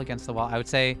 You're all against the wall. I would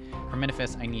say,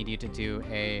 Herminiphus, I need you to do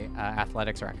a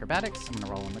athletics or acrobatics. I'm going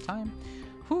to roll one more time.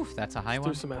 Whew, that's a high Do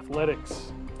one. some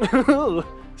athletics.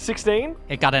 16?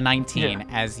 It got a 19 Yeah,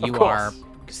 as of you course. are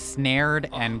snared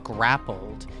and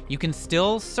grappled. You can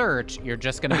still search. You're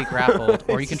just going to be grappled,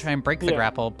 or you can try and break the Yeah.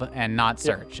 grapple and not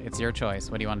search. It's your choice.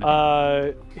 What do you want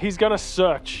to do? He's gonna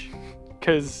search,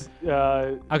 because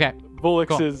Okay. Bullix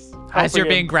cool. is As you're helping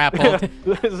being him. grappled,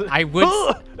 I would.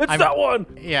 It's that one!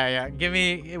 Yeah. Give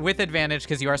me with advantage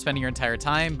because you are spending your entire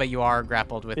time, but you are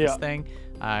grappled with this Yeah. thing.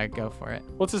 Go for it.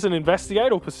 What's this, an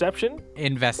investigate or perception?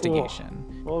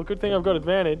 Investigation. Well, good thing I've got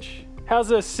advantage.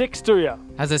 How's a 6 to you?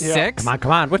 Has a Yeah. 6.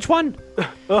 Come on. Which one?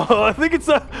 Oh, I think it's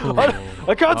a...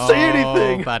 I can't see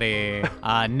anything. Oh, buddy.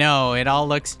 No, it all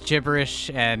looks gibberish,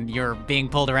 and you're being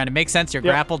pulled around. It makes sense. You're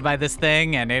Yeah. grappled by this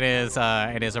thing, and it is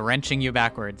wrenching you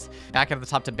backwards. Back at the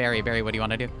top to Barry. Barry, what do you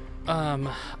want to do?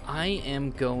 I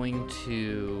am going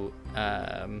to,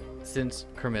 since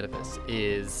Kermitifus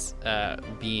is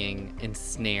being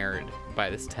ensnared by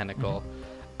this tentacle,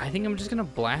 I think I'm just gonna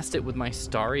blast it with my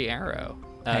starry arrow.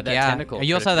 Heck That yeah. tentacle.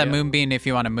 You also have that critically- moonbeam if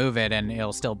you want to move it, and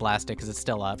it'll still blast it because it's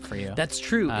still up for you. That's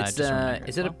true. It's just remember is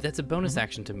as it well. that's a bonus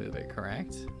action to move it,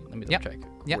 correct? Let me Yep. double check.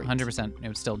 Yeah, Great. 100%. It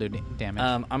would still do damage.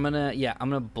 I'm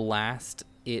gonna blast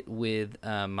it with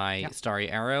my starry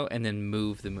arrow and then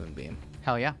move the moonbeam.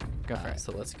 Hell yeah. Go for it.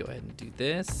 So let's go ahead and do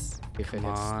this. If it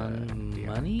Come hits the on, DR.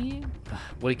 money.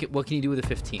 What can you do with a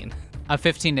 15? A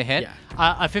 15 to hit?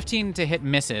 Yeah. A 15 to hit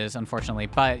misses, unfortunately,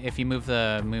 but if you move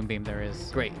the moonbeam, there is...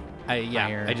 Great. I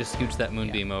Higher- just scooched that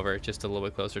moonbeam over just a little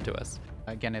bit closer to us.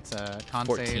 Again, it's a con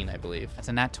 14, save. I believe. That's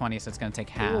a nat 20, so it's going to take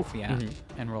half, yeah.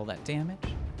 And roll that damage.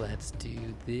 Let's do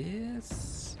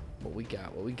this. What we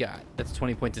got? That's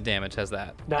 20 points of damage. How's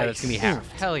that? Nice. That's gonna be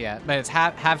half. Hell yeah. But it's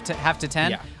half to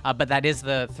 10. Yeah. But that is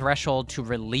the threshold to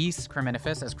release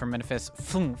Kerminiphus as Kerminiphus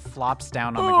flops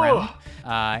down on the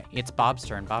ground. It's Bob's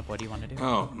turn. Bob, what do you want to do?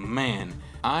 Oh man,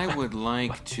 I would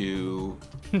like to.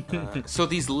 So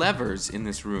these levers in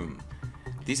this room,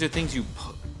 these are things you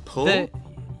pull.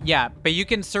 Yeah, but you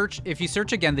can search. If you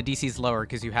search again, the DC is lower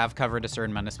because you have covered a certain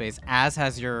amount of space, as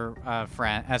has your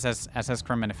friend, as has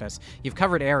Kerminiphus. You've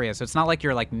covered areas, so it's not like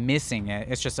you're like missing it.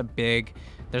 It's just a big.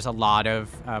 There's a lot of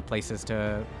places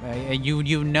to.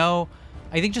 You know,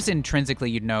 I think just intrinsically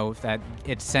you'd know that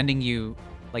it's sending you.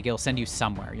 Like it'll send you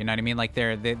somewhere. You know what I mean? Like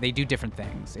they do different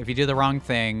things. If you do the wrong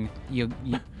thing, you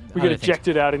We other get things-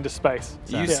 ejected out into space.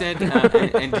 You Yeah. said,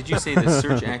 and did you say the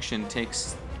search action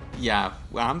takes? Yeah,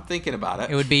 well, I'm thinking about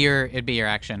it. It'd be your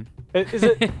action. Is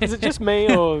it just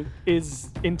me, or is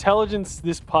intelligence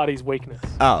this party's weakness?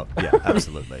 Oh, yeah,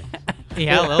 absolutely.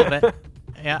 Yeah, a little bit.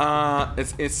 Yeah.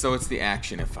 It's the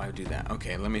action if I do that.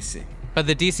 Okay, let me see. But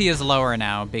the DC is lower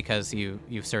now because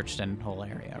you've searched a whole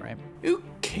area, right?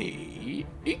 Okay.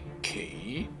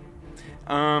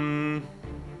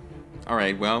 All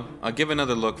right. Well, I'll give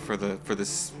another look for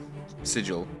this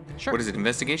sigil. Sure. What is it?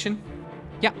 Investigation?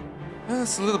 Yeah.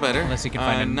 That's a little better. Unless you can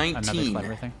find 19. another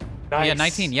clever thing. Nice. Yeah,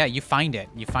 19. Yeah, you find it.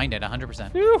 You find it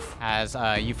 100%. Oof. As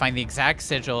you find the exact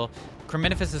sigil,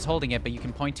 Crominiphus is holding it, but you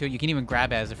can point to it. You can even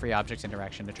grab it as a free object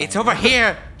interaction to try. It's over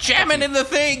here! Jamming in the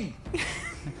thing!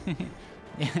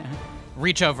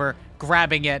 Reach over,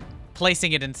 grabbing it,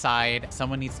 placing it inside.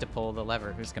 Someone needs to pull the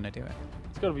lever. Who's going to do it?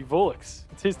 It's got to be Volix.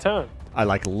 It's his turn. I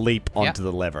leap onto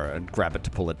the lever and grab it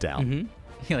to pull it down.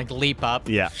 You leap up.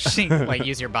 Yeah.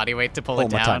 Use your body weight to pull All it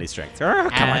down. my tiny strength.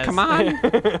 Come on.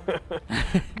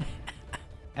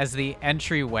 As the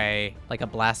entryway, like a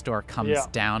blast door, comes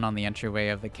down on the entryway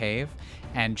of the cave,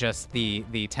 and just the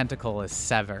tentacle is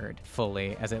severed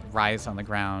fully as it writhes on the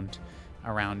ground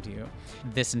around you.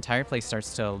 This entire place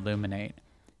starts to illuminate,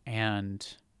 and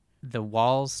the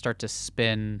walls start to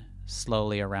spin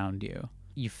slowly around you.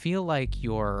 You feel like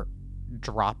you're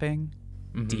dropping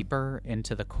deeper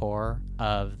into the core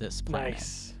of this planet.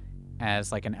 Nice.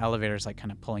 As like an elevator's like kind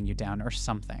of pulling you down or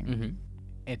something.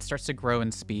 It starts to grow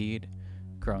in speed,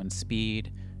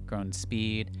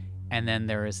 and then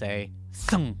there is a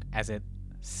thunk as it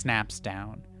snaps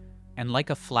down. And like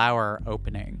a flower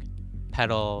opening,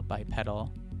 petal by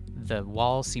petal, the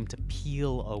walls seem to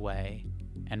peel away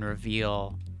and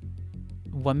reveal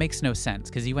what makes no sense,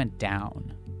 because you went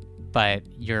down, but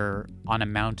you're on a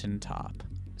mountaintop,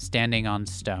 standing on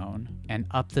stone, and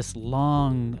up this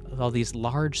all these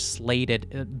large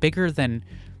slated, bigger than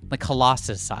like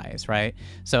Colossus size, right?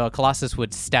 So a Colossus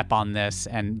would step on this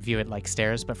and view it like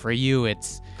stairs, but for you,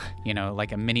 it's,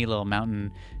 like a mini little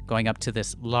mountain going up to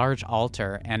this large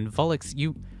altar. And Volix,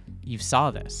 you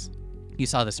saw this. You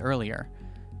saw this earlier.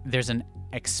 There's an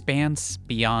expanse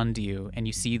beyond you, and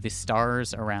you see the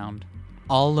stars around.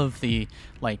 All of the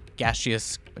like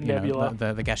gaseous Nebula.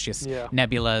 The gaseous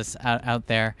nebulas out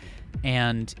there,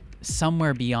 and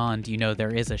somewhere beyond,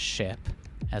 there is a ship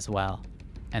as well,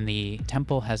 and the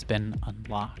temple has been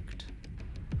unlocked.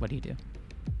 What do you do?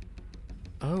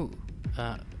 Oh,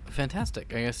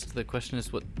 fantastic! I guess the question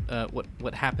is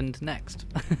what happened next.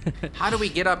 How do we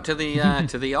get up to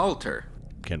the altar?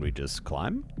 Can we just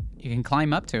climb? You can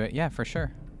climb up to it, yeah, for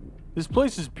sure. This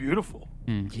place is beautiful.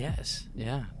 Yes,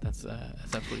 yeah, that's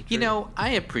absolutely true.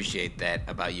 I appreciate that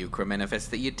about you, Crominiphus,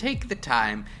 that you take the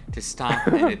time to stop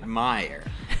and admire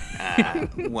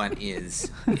what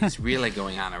is really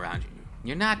going on around you.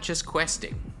 You're not just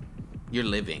questing, you're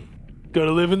living.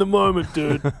 Gotta live in the moment,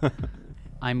 dude.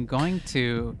 I'm going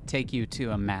to take you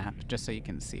to a map just so you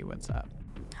can see what's up.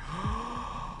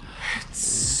 It's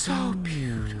so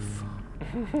beautiful.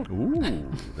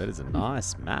 Ooh, that is a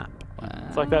nice map.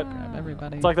 It's like that.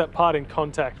 Everybody. It's like that part in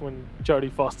Contact when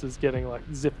Jodie Foster's getting like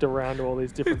zipped around to all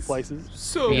these different places.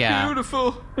 So Yeah.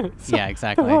 beautiful. Yeah,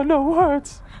 exactly. Oh, no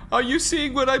words. Are you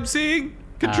seeing what I'm seeing?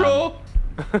 Control.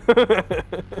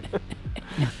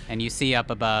 And you see up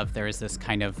above there is this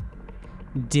kind of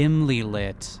dimly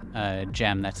lit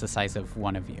gem that's the size of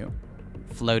one of you,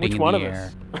 floating Which in one the of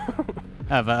air. us?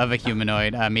 of a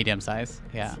humanoid, medium size.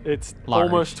 Yeah. It's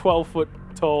Large. almost 12 foot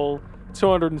tall,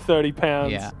 230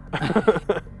 pounds. Yeah.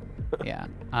 Yeah.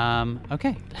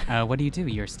 Okay. What do?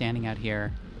 You're standing out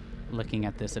here, looking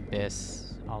at this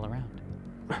abyss all around.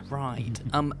 Right.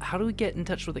 How do we get in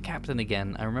touch with the captain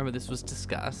again? I remember this was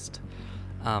discussed.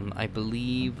 I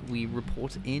believe we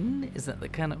report in. Is that the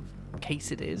kind of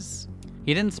case it is?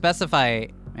 He didn't specify,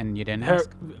 and you didn't ask.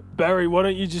 Barry, why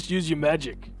don't you just use your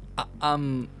magic?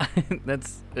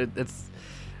 That's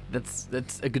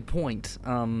a good point.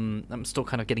 I'm still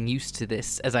kind of getting used to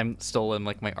this as I'm still in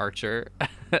like my archer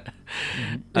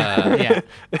Yeah.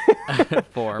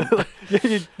 form.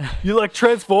 You like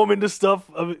transform into stuff.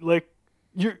 Like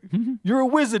you're a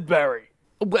wizard, Barry.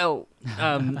 Well,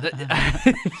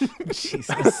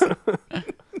 Jesus.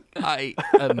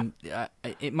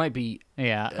 it might be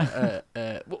Yeah.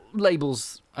 well,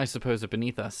 labels, I suppose, are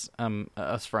beneath us,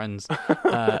 us friends.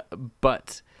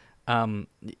 But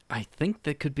I think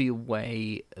there could be a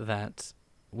way that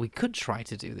we could try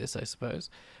to do this, I suppose.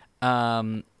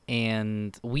 And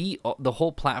the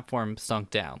whole platform sunk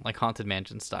down, like Haunted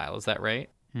Mansion style. Is that right?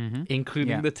 Mm-hmm.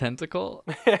 Including Yeah. the tentacle?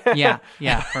 Yeah,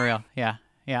 for real. Yeah.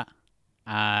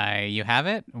 You have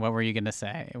it? What were you going to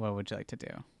say? What would you like to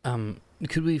do?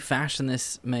 Could we fashion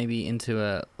this maybe into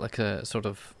a sort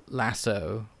of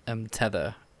lasso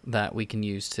tether that we can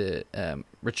use to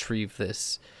retrieve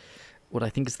this, what I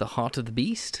think is the heart of the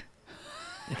beast?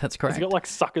 If that's correct. It's got like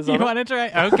suckers You on it. want to try?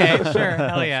 Okay, sure.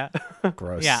 Hell yeah.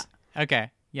 Gross. Yeah.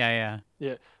 Okay. Yeah.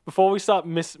 Yeah. Before we start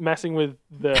messing with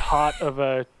the heart of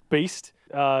a beast,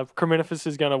 Crominiphus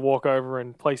is going to walk over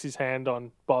and place his hand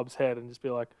on Bob's head and just be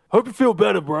like, "Hope you feel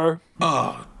better, bro."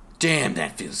 Oh, damn,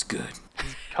 that feels good.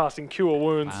 Casting Cure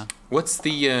Wounds. Wow. What's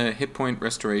the hit point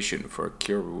restoration for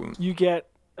Cure Wounds? You get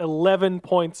 11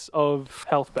 points of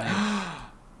health back.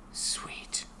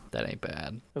 Sweet. That ain't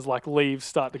bad. as like leaves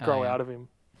start to grow yeah. out of him.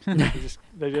 and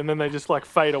then they just like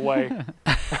fade away.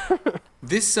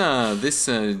 This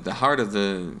the heart of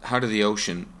the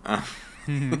ocean.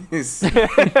 Is,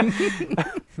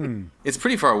 It's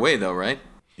pretty far away though, right?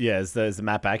 Yeah, is the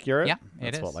map accurate? Yeah, it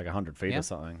That's is. what, like 100 feet Yeah. or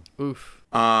something? Oof.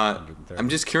 I'm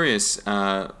just curious,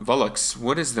 Volux,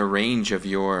 what is the range of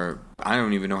your, I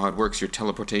don't even know how it works, your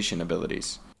teleportation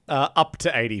abilities? Up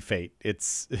to 80 feet.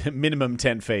 It's minimum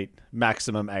 10 feet,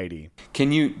 maximum 80.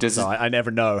 Can you, does So I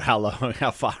never know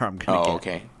how far I'm going to get. Oh,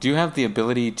 okay. Do you have the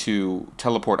ability to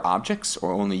teleport objects,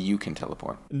 or only you can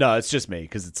teleport? No, it's just me,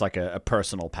 because it's like a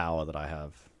personal power that I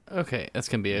have. Okay, that's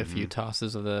gonna be a few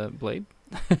tosses of the blade.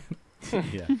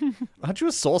 Yeah. Aren't you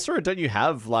a sorcerer? Don't you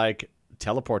have, like,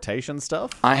 teleportation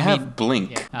stuff? I have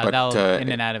Blink, Yeah, but that'll in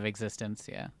and out of existence.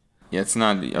 Yeah. yeah, it's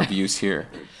not of use here.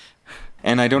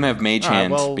 And I don't have Mage All right,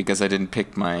 Hand well- because I didn't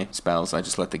pick my spells. I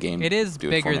just let the game It is do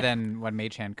bigger it for me. than what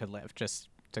Mage Hand could lift, just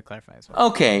to clarify as well.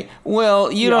 Okay,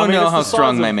 well, you Yeah, I don't mean, know it's how the size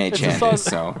strong of- my Mage it's the Hand is,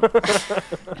 size-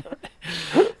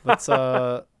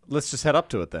 so... Let's just head up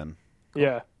to it then.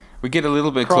 Yeah. We get a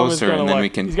little bit Crom is closer, gonna, and then like, we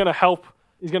can... He's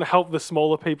gonna help the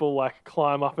smaller people like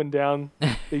climb up and down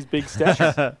these big steps.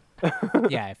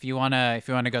 Yeah, if you wanna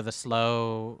go the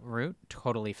slow route,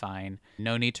 totally fine.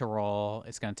 No need to roll.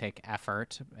 It's gonna take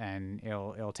effort, and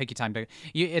it'll take you time to.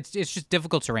 It's just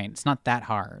difficult terrain. It's not that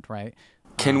hard, right?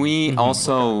 Can we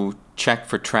also check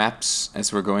for traps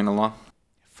as we're going along?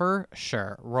 For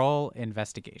sure. Roll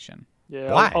investigation.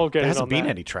 Yeah, Why? I'll get there in hasn't on been that.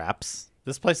 any traps.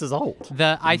 This place is old.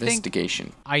 I think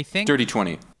Investigation. dirty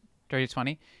 20.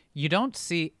 20. You don't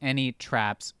see any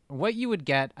traps. What you would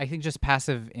get, I think, just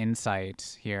passive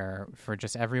insight here for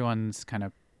just everyone's kind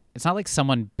of. It's not like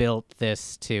someone built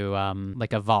this to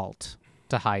like a vault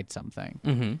to hide something.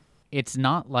 Mm-hmm. It's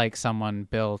not like someone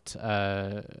built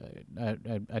a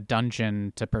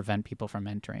dungeon to prevent people from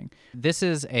entering. This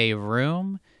is a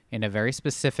room in a very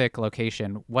specific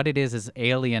location. What it is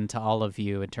alien to all of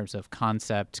you in terms of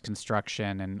concept,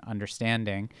 construction, and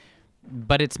understanding,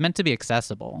 but it's meant to be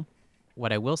accessible.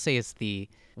 What I will say is the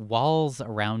walls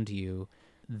around you,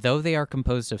 though they are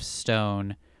composed of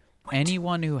stone,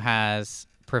 anyone who has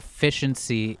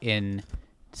proficiency in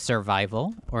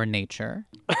survival or nature,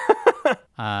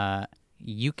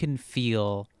 you can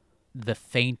feel the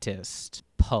faintest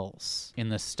pulse in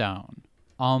the stone,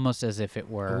 almost as if it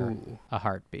were a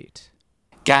heartbeat.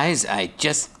 Guys, I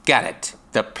just got it.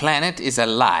 The planet is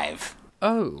alive.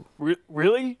 Oh.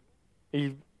 Really?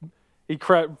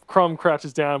 Crom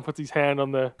crouches down, puts his hand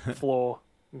on the floor,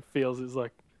 and feels it's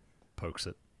like. Pokes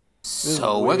it.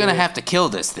 So we're gonna have to kill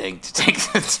this thing to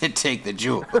take the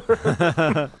jewel.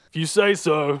 If you say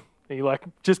so. He like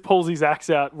just pulls his axe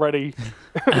out, ready.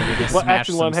 Smash Axe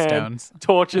in one some hand, stones.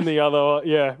 torch in the other.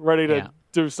 Yeah, ready to Yeah.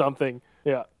 do something.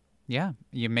 Yeah. Yeah,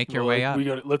 you make your way up. We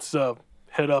got it. Let's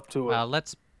head up to it.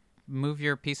 Let's move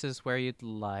your pieces where you'd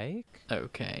like.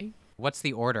 Okay. What's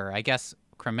the order? I guess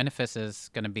Crominiphus is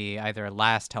going to be either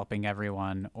last helping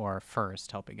everyone or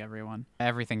first helping everyone.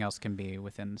 Everything else can be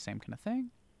within the same kind of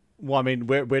thing. Well, I mean,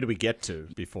 where do we get to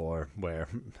before we're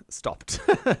stopped?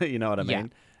 You know what I Yeah.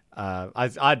 mean?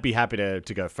 I'd be happy to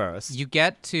go first. You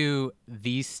get to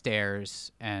these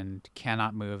stairs and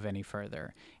cannot move any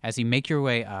further. As you make your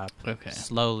way up,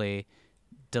 slowly,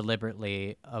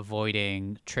 deliberately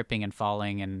avoiding tripping and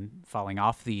falling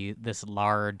off this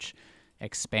large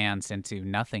expanse into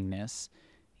nothingness,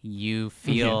 you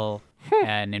feel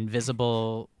an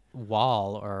invisible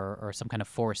wall or some kind of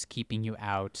force keeping you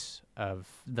out of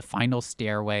the final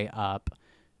stairway up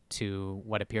to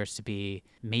what appears to be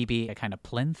maybe a kind of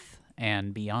plinth,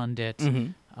 and beyond it,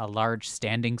 a large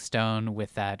standing stone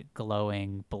with that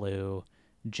glowing blue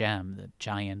gem, the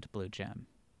giant blue gem.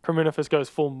 Crominiphus goes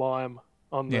full mime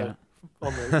on the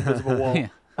invisible wall. Yeah.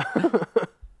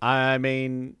 I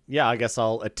mean, yeah, I guess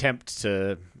I'll attempt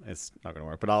to. It's not going to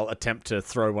work, but I'll attempt to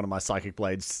throw one of my psychic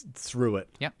blades through it.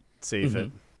 Yep. See if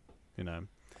it,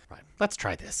 Right. Let's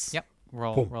try this. Yep.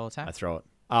 Roll attack. I throw it.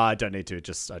 I don't need to.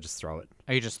 I just throw it.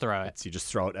 Oh, you just throw it. So you just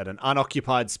throw it at an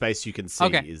unoccupied space you can see.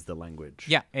 Okay. Is the language?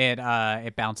 Yeah,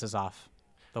 it bounces off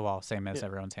the wall, same as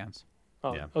everyone's hands.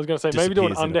 Oh, Yeah. I was going to say maybe do an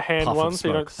Disappears in a underhand puff of one so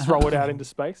you don't smoke. throw it out into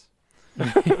space.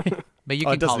 But you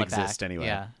Oh, can it doesn't call it exist back. anyway.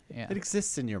 Yeah. It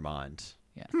exists in your mind.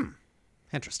 Yeah.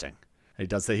 Interesting. He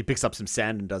does that. He picks up some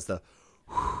sand and does the.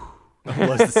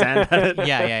 blows the sand at it.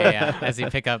 Yeah. As you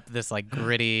pick up this like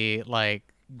gritty like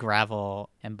gravel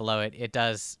and blow it,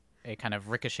 it kind of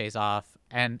ricochets off.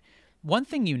 And one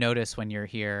thing you notice when you're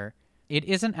here, it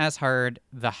isn't as hard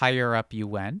the higher up you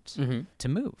went to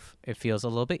move. It feels a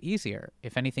little bit easier.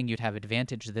 If anything, you'd have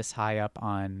advantage this high up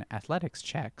on athletics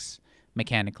checks,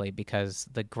 mechanically because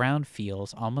the ground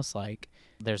feels almost like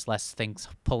there's less things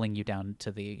pulling you down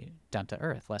to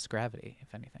earth, less gravity,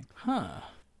 if anything. Huh.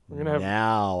 We're gonna have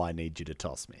Now I need you to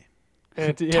toss me.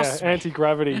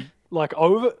 anti-gravity like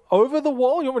over the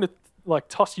wall. You want me to like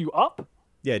toss you up?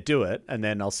 Yeah, do it, and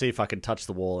then I'll see if I can touch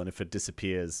the wall, and if it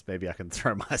disappears, maybe I can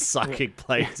throw my psychic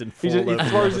blades and He, fall just, over he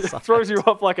the other side. throws you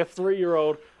up like a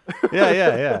 3-year-old.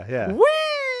 Yeah.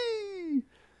 Whee!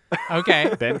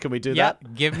 Okay. Ben, can we do Yeah,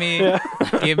 that? give me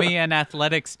an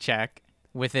athletics check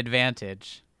with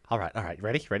advantage. All right.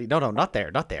 Ready? No, not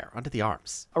there. Under the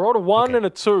arms. I rolled a 1 Okay. and a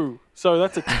 2, so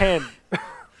that's a 10.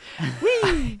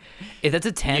 If that's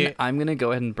a 10, You- I'm going to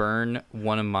go ahead and burn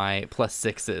one of my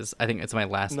 +6s. I think it's my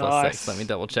last Nice. +6. Let me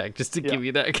double check just to Yeah. give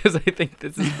you that because I think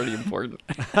this is pretty important.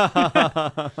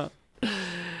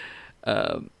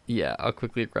 Yeah, I'll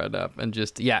quickly grab it up and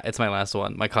just, it's my last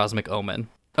one, my Cosmic Omen.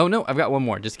 Oh, no, I've got one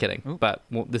more. Just kidding. But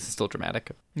this is still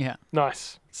dramatic. Yeah.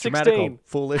 Nice. 16. Dramatical,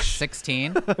 foolish.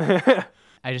 16.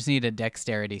 I just need a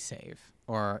dexterity save.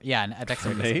 Or a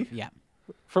dexterity me? save. Yeah.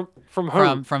 From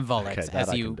who? From Volix. Okay, that as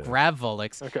I you can do. grab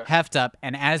Volix, Okay. heft up,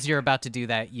 and as you're about to do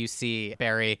that, you see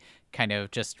Barry kind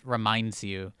of just reminds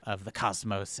you of the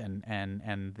cosmos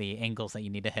and the angles that you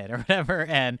need to hit or whatever,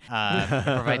 and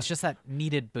provides just that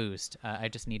needed boost. I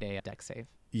just need a dex save.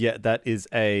 Yeah, that is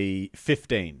a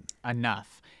 15.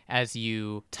 Enough. As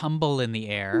you tumble in the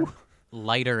air,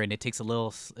 lighter, and it's a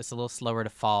little slower to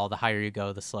fall. The higher you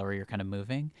go, the slower you're kind of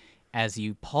moving. As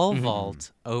you pole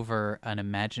vault over an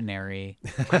imaginary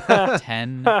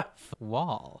 10-foot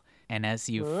wall, and as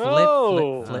you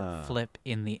flip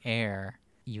in the air,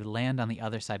 you land on the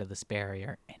other side of this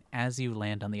barrier. And as you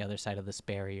land on the other side of this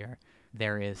barrier,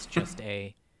 there is just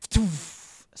a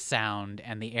sound,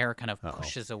 and the air kind of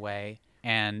pushes away.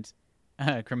 And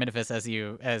Crimitifus, as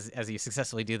you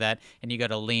successfully do that, and you go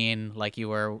to lean like you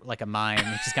were like a mime,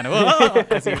 just kind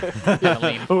of as you kind of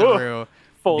lean through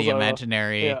Falls the over.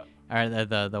 imaginary. Yeah. Or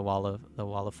the wall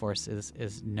of force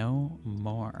is no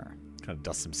more. Kind of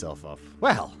dusts himself off.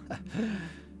 Well,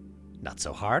 not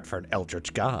so hard for an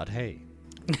eldritch god, hey.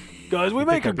 Guys, we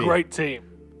make a great team.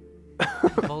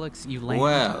 Volix, you land,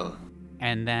 Well,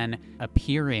 and then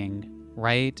appearing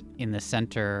right in the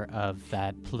center of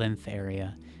that plinth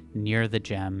area, near the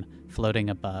gem, floating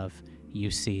above,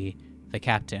 you see the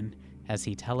captain as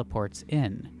he teleports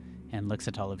in and looks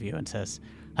at all of you and says,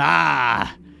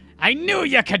 Ah, I knew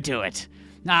you could do it.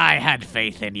 I had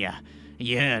faith in you.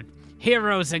 You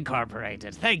Heroes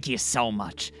Incorporated. Thank you so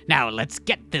much. Now let's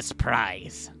get this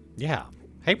prize. Yeah.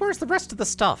 Hey, where's the rest of the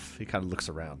stuff? He kind of looks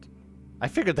around. I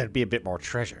figured there'd be a bit more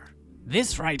treasure.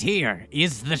 This right here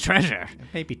is the treasure.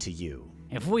 Maybe to you.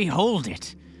 If we hold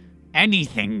it,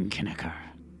 anything can occur.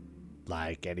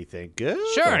 Like anything good?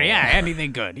 Sure, or- yeah,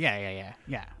 anything good. Yeah.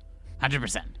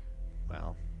 100%.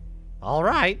 Well, all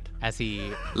right. as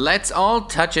he let's all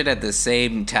touch it at the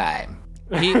same time.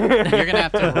 you're gonna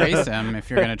have to race him if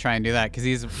you're gonna try and do that because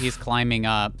he's climbing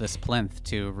up this plinth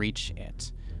to reach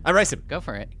it. I race him. Go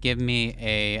for it. Give me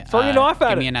a Throw your knife at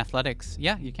give me it. an athletics.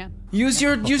 Yeah, you can. Use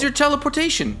your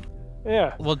teleportation.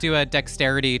 Yeah. We'll do a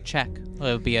dexterity check.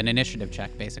 It'll be an initiative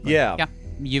check, basically. Yeah. Yeah.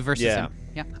 You versus Yeah. him.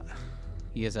 Yeah.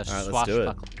 He is a right, let's do it.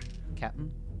 swashbuckle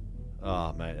captain.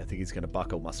 Oh, mate, I think he's going to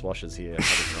buckle my swashes here. That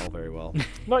doesn't roll very well.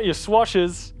 Not your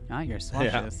swashes. Not your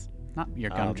swashes. Not your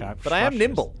gun chop. But I am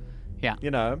nimble. Yeah. You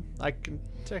know, I can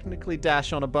technically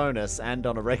dash on a bonus and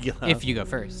on a regular. If you go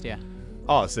first, yeah.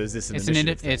 Oh, so is this an It's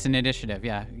initiative? it's an initiative,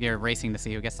 yeah. You're racing to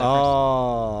see who gets there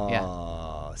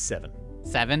Oh, 7.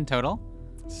 first. 7 total.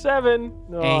 7.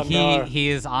 Oh, no. He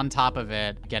is on top of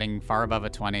it, getting far above a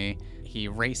 20. He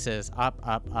races up,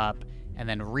 and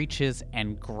then reaches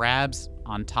and grabs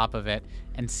on top of it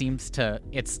and seems to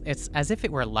it's as if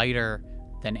it were lighter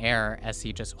than air as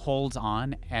he just holds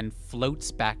on and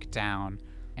floats back down.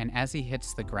 And as he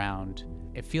hits the ground,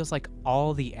 it feels like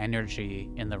all the energy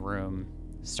in the room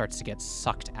starts to get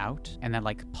sucked out, and that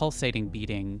like pulsating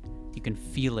beating, you can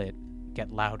feel it get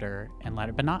louder and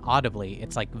louder, but not audibly.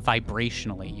 It's like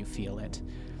vibrationally you feel it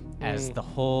as the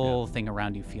whole thing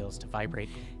around you feels to vibrate,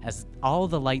 as all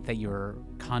the light that you're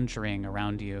conjuring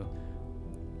around you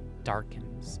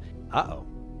darkens. Uh-oh.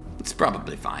 It's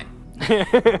probably fine.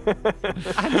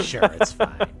 I'm sure it's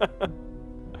fine.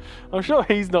 I'm sure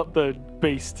he's not the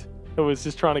beast who was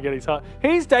just trying to get his heart.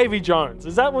 He's Davy Jones.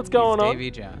 Is that what's going He's on?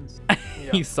 Davy Jones.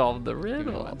 He solved the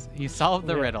riddle. He solved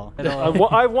the riddle.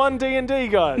 I won D&D,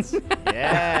 guys.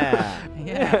 Yeah.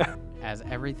 Yeah. As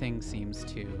everything seems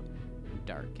to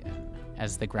darken,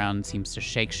 as the ground seems to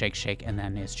shake, and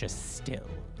then is just still.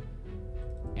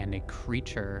 And a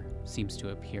creature seems to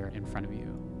appear in front of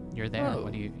you. You're there. Oh.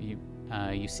 What do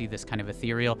you see this kind of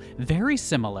ethereal, very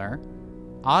similar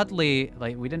oddly,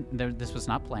 like this was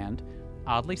not planned,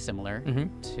 oddly similar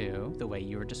to the way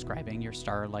you were describing your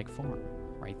star-like form.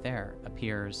 Right there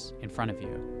appears in front of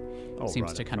you.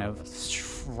 Seems to kind of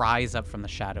rise up from the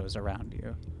shadows around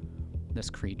you. This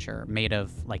creature made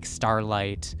of like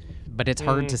starlight, but it's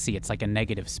hard to see. It's like a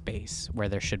negative space where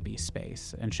there should be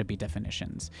space and should be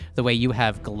definitions. The way you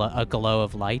have a glow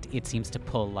of light, it seems to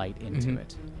pull light into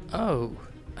it. Oh,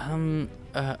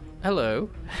 hello.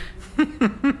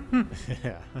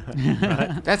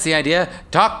 That's the idea.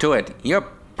 Talk to it. You're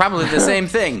probably the same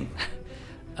thing.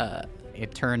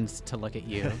 It turns to look at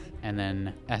you, and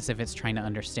then as if it's trying to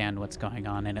understand what's going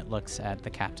on, and it looks at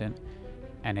the captain,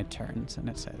 and it turns and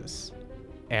it says,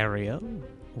 Ariel,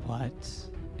 what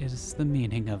is the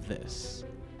meaning of this?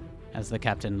 As the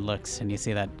captain looks, and you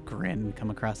see that grin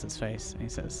come across his face, and he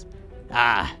says,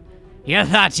 You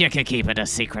thought you could keep it a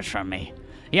secret from me.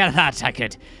 You thought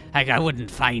I wouldn't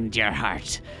find your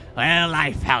heart. Well,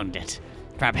 I found it.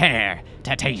 Prepare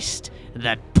to taste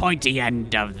the pointy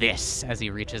end of this. as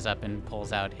he reaches up and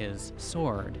pulls out his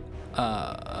sword.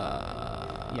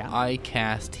 I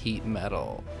cast heat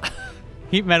metal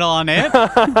Heat metal on it?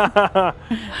 on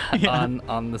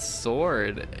the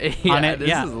sword. On it, this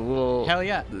is a little. Hell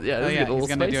yeah. Yeah, this is a little He's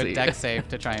gonna do a spicy. dex save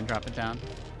to try and drop it down.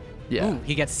 Yeah. Ooh,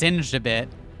 he gets singed a bit.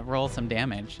 Roll some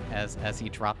damage as he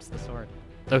drops the sword.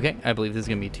 Okay, I believe this is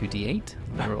gonna be 2d8.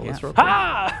 Let me roll this real quick.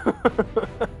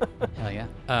 Hell yeah.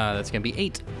 That's gonna be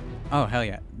 8. Oh, hell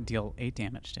yeah. Deal 8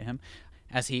 damage to him.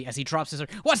 As he drops his sword.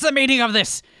 What's the meaning of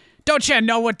this? Don't you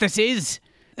know what this is?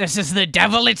 This is the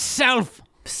devil itself.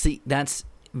 See, that's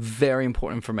very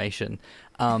important information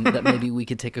that maybe we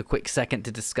could take a quick second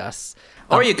to discuss.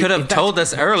 Or you could in have fact- told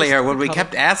us earlier when we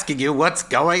kept asking you what's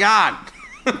going on.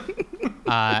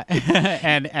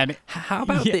 And How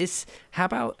about this? How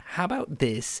about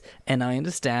this? And I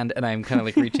understand, and I'm kind of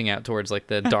like reaching out towards like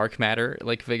the dark matter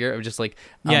like figure of just like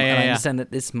and I understand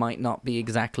that this might not be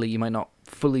exactly, you might not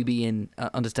fully be in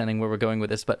understanding where we're going with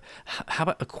this, but how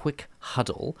about a quick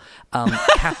huddle?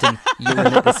 Captain, you're in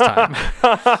it this time.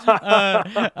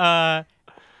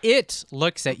 it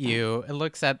looks at you. It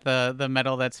looks at the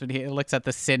metal it looks at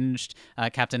the singed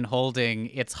captain holding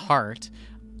its heart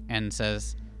and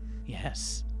says,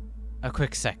 yes, a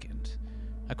quick second,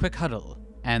 a quick huddle.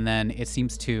 And then it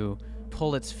seems to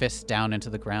pull its fist down into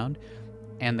the ground.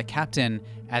 And the captain,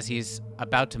 as he's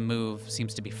about to move,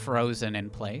 seems to be frozen in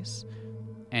place.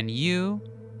 And you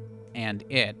and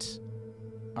it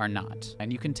are not.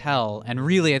 And you can tell, and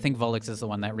really I think Volix is the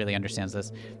one that really understands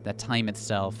this, that time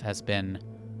itself has been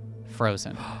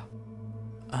frozen.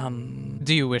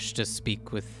 Do you wish to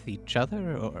speak with each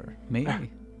other or me?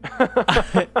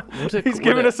 He's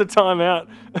giving us a timeout.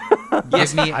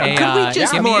 Give me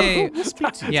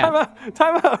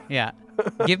Time out. Yeah.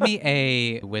 Give me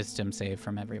a wisdom save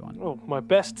from everyone. Oh, my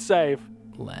best save.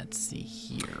 Let's see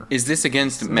here. Is this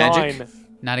against magic? 9.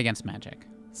 Not against magic.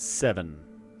 7.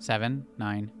 7,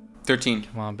 9. 13.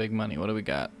 Come on, big money. What do we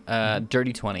got?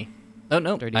 Dirty 20. Oh,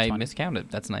 no, Dirty I 20.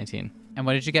 miscounted. That's 19. And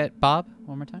what did you get, Bob?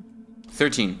 One more time.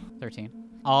 13. 13.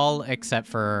 All except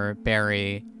for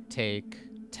Barry take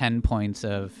 10 points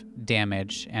of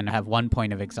damage and have 1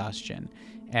 point of exhaustion,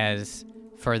 as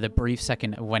for the brief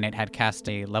second when it had cast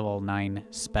a level 9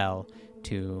 spell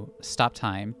to stop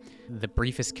time, the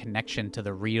briefest connection to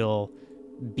the real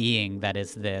being that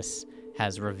is this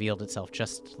has revealed itself,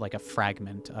 just like a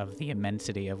fragment of the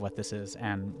immensity of what this is,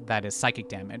 and that is psychic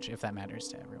damage, if that matters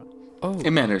to everyone.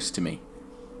 It matters to me,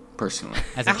 personally.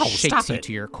 As it shakes stop you it.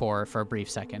 to your core for a brief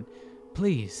second.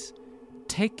 Please,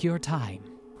 take your time.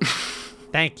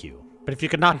 Thank you. But if you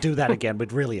could not do that again,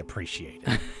 we'd really appreciate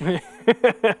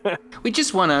it. We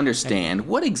just want to understand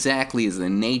what exactly is the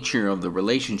nature of the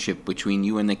relationship between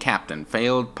you and the captain.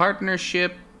 Failed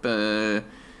partnership?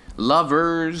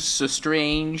 Lovers?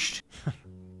 Estranged?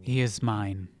 He is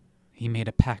mine. He made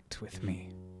a pact with me.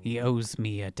 He owes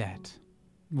me a debt.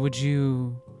 Would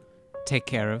you take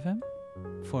care of him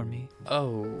for me?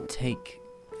 Oh, take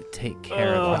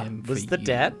care of him. Was for the you.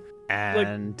 debt? Like,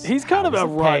 And he's kind of how a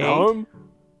was it ride paid? home.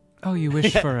 Oh, you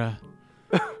wish for a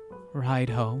ride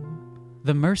home?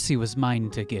 The mercy was mine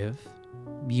to give.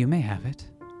 You may have it.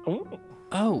 Ooh.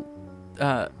 Oh,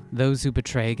 Those who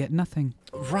betray get nothing.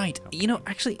 right. You know,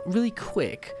 actually, really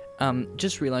quick.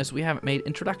 Just realized we haven't made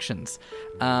introductions.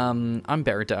 I'm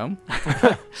Baradome.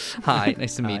 Hi,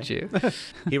 nice to meet you.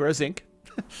 Heroes Inc.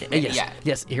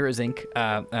 Yes, Heroes Inc.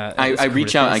 I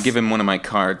reach out, I give him one of my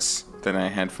cards that I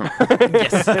had from...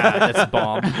 Yes, that's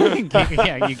bomb.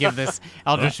 Yeah, you give this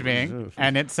eldritch being,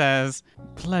 and it says,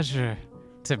 "Pleasure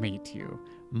to meet you.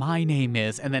 my name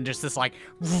is, and then just this like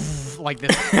this like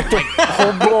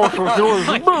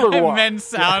immense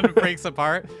sound breaks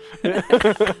apart.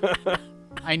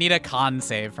 I need a con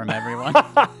save from everyone.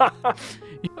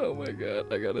 Oh my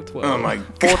god, I got a 12. Oh my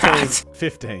god.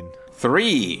 15.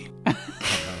 3.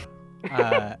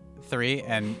 3,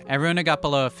 and everyone who got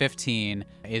below a 15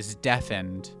 is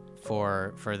deafened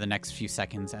for the next few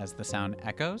seconds as the sound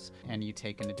echoes, and you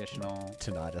take an additional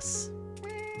Tinnitus.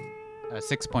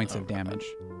 6 points of damage.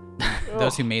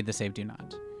 Those who made the save do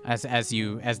not. As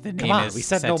the name Come on, is we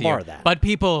said set no to more you. of that. But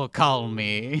people call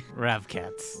me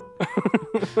Ravcats.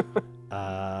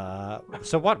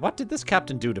 So what did this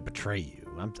captain do to betray you?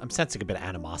 I'm sensing a bit of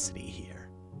animosity here.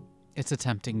 It's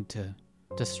attempting to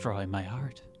destroy my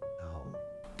heart. Oh.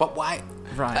 But why?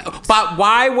 Right. But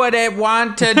why would it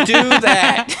want to do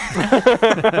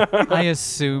that? I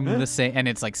assume the same, and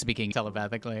it's like speaking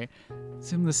telepathically.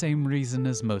 Assume the same reason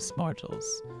as most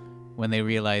mortals, when they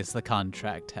realize the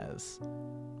contract has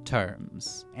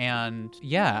terms. And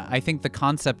yeah, I think the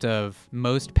concept of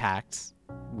most pacts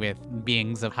with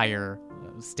beings of higher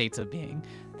states of being,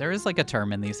 there is like a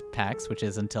term in these pacts, which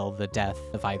is until the death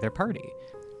of either party.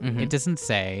 It doesn't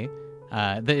say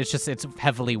it's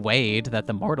heavily weighed that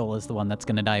the mortal is the one that's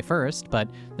going to die first, but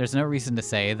there's no reason to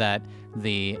say that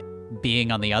the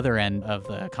being on the other end of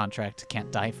the contract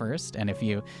can't die first. And if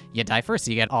you die first,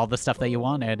 you get all the stuff that you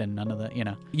wanted and none of the,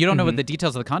 you don't know what the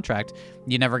details of the contract.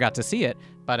 You never got to see it.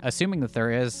 But assuming that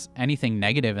there is anything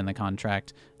negative in the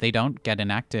contract, they don't get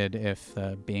enacted if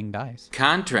the being dies.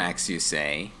 Contracts, you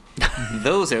say?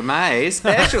 Those are my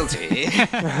specialty.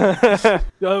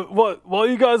 While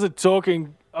you guys are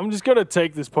talking, I'm just going to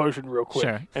take this potion real quick.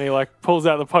 Sure. And he like pulls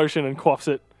out the potion and quaffs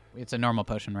it. It's a normal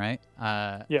potion, right?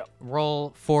 Yeah.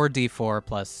 Roll 4d4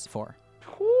 plus 4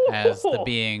 as the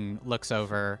being looks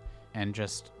over and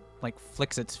just like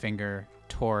flicks its finger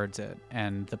towards it,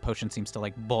 and the potion seems to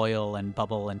like boil and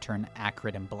bubble and turn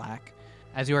acrid and black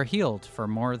as you are healed for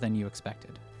more than you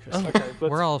expected. Okay,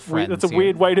 We're all friends. That's a here.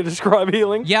 weird way to describe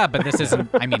healing. Yeah, but this isn't.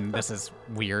 I mean, this is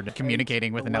weird.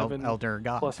 Communicating with an 11 elder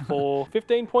god. Plus 4,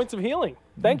 15 points of healing.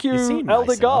 Thank you, seem Elder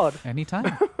nice God.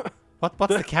 Anytime.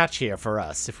 What's the catch here for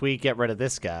us? If we get rid of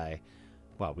this guy,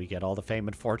 well, we get all the fame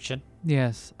and fortune?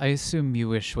 Yes, I assume you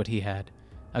wish what he had.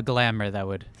 A glamour that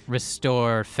would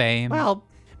restore fame. Well,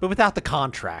 but without the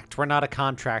contract. We're not a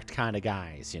contract kind of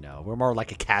guys, We're more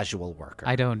like a casual worker.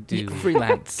 I don't do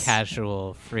Freelance.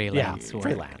 casual freelance work.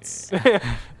 freelance.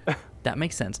 That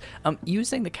makes sense. You were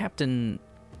saying the captain,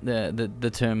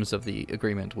 the terms of the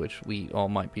agreement, which we all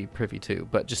might be privy to,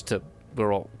 but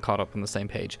we're all caught up on the same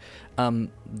page.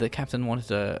 The captain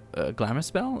wanted a glamour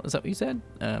spell. Is that what you said?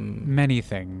 Many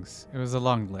things. It was a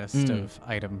long list of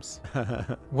items.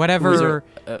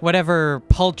 Whatever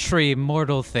paltry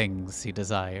mortal things he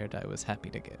desired, I was happy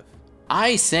to give.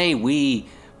 I say we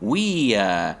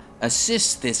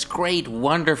assist this great,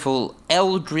 wonderful,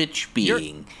 eldritch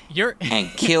being and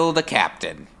kill the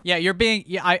captain. Yeah, you're being.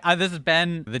 Yeah, this is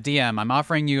Ben, the DM. I'm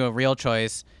offering you a real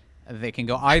choice. They can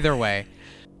go either way.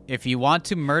 If you want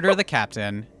to murder the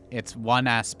captain, it's one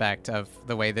aspect of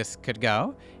the way this could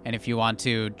go. And if you want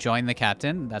to join the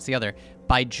captain, that's the other.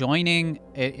 By joining,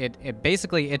 it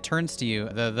basically turns to you.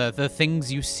 The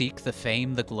things you seek, the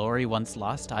fame, the glory once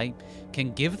lost, I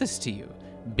can give this to you.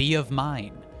 Be of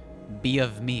mine. Be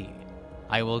of me.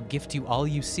 I will gift you all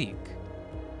you seek.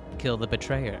 Kill the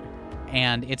betrayer.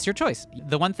 And it's your choice.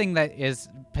 The one thing that is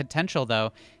potential,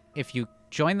 though, if you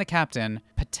join the captain,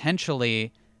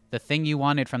 potentially the thing you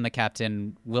wanted from the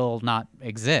captain will not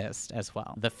exist as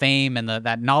well. The fame and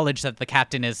that knowledge that the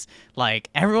captain is like,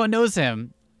 everyone knows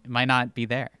him, might not be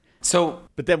there. So,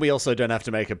 But then we also don't have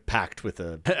to make a pact with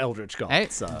the Eldritch God. Hey,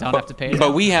 so. don't have to pay.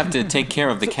 but we have to take care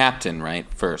of the captain, right?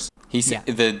 First, he said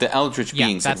the eldritch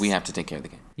being said we have to take care of the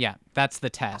captain. Yeah, that's the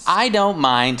test. I don't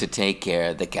mind to take care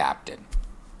of the captain.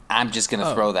 I'm just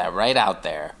gonna throw that right out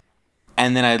there.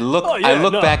 And then I look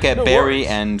back at Barry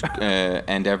and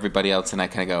everybody else, and I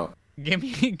kind of go, Give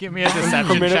me a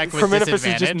deception check with Frominiferous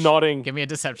disadvantage. is just nodding. Give me a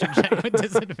deception check with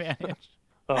disadvantage.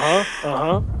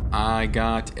 I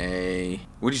got a,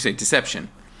 what'd you say, deception?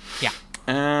 Yeah.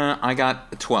 I got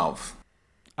a 12.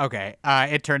 Okay.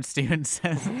 It turns to you and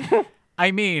says,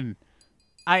 I mean,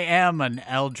 I am an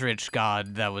eldritch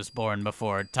god that was born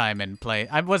before time and place.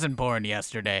 I wasn't born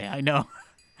yesterday. I know.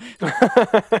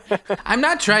 I'm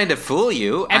not trying to fool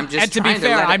you. I'm just and to be trying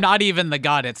fair, let I'm not even the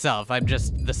god itself. I'm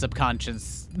just the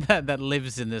subconscious that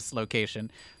lives in this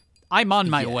location. I'm on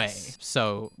my way,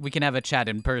 so we can have a chat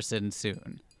in person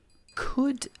soon.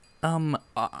 Could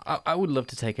I would love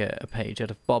to take a page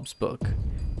out of Bob's book,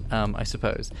 I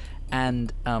suppose.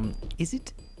 And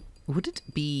would it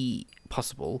be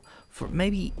possible for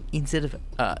maybe instead of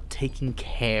taking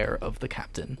care of the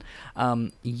captain,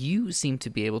 you seem to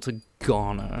be able to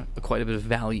garner quite a bit of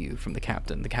value from the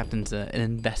captain. The captain's an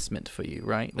investment for you,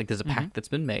 right? Like there's a pact that's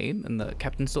been made, and the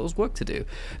captain still has work to do.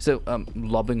 So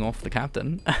lobbing off the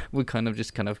captain would kind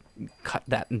of cut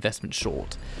that investment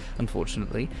short,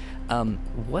 unfortunately.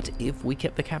 What if we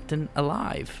kept the captain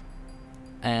alive?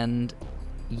 And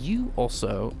you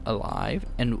also alive,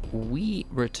 and we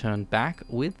return back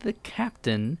with the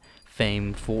captain.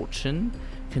 Fame, fortune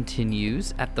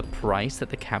continues at the price that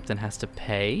the captain has to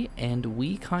pay, and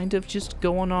we kind of just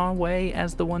go on our way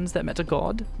as the ones that met a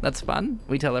god. That's fun.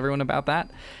 We tell everyone about that,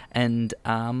 and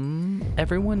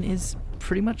everyone is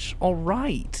pretty much all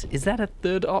right. Is that a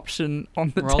third option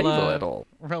on the table at all?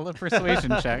 Roll a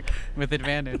persuasion check with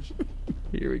advantage.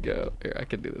 Here we go. Here, I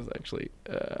can do this actually.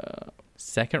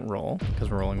 Second roll,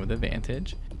 because we're rolling with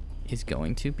advantage, is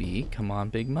going to be, come on,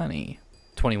 big money,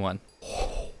 21.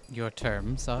 Your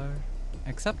terms are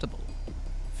acceptable.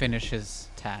 Finish his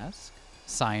task,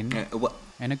 sign,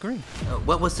 and agree.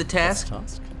 What was the task?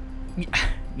 Task?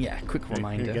 Yeah, quick You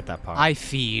reminder. get that part. I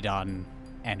feed on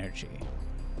energy.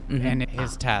 And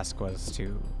his task was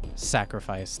to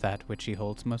sacrifice that which he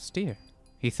holds most dear.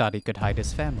 He thought he could hide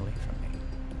his family from me.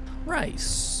 Right.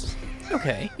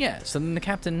 Okay, yeah, so then the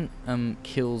captain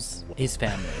kills his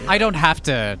family. I don't have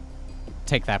to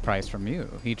take that price from you.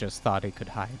 He just thought he could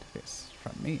hide this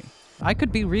from me. I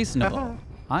could be reasonable.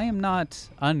 I am not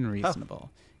unreasonable.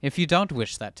 If you don't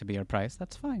wish that to be your price,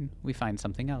 that's fine. We find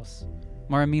something else.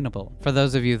 More amenable. For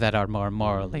those of you that are more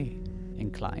morally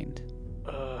inclined.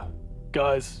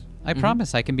 Guys, I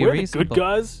promise I can be we're reasonable. the good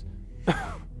guys.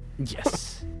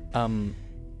 Yes.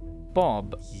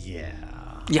 Bob, Yeah.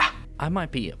 I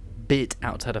might be a bit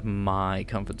outside of my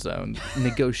comfort zone.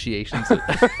 Negotiations.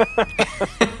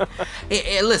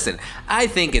 Hey, listen, I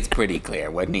think it's pretty clear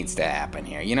what needs to happen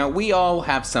here. You know, we all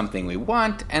have something we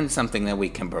want and something that we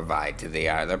can provide to the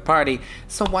other party.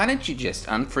 So why don't you just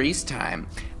unfreeze time?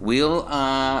 We'll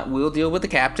deal with the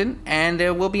captain, and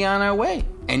we'll be on our way.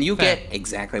 And you Fair. get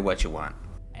exactly what you want.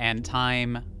 And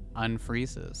time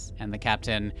unfreezes. And the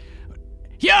captain...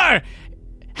 Yar!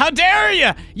 How dare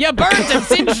you! You burnt and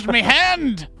singed me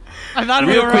hand! I thought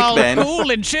we Real were quick, all Ben.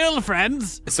 cool and chill,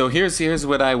 friends. So here's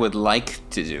what I would like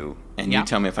to do, and Yeah. you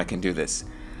tell me if I can do this.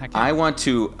 Heck I yeah. want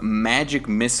to magic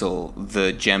missile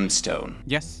the gemstone.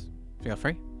 Yes, feel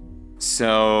free.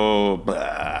 So,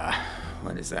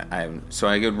 what is that? So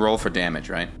I could roll for damage,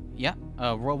 right? Yeah.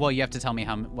 Well, you have to tell me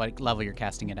what level you're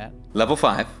casting it at. Level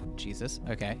 5. Jesus.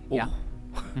 Okay. Yeah.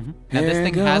 Now this Here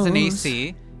thing has an goes.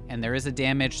 AC, and there is a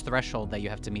damage threshold that you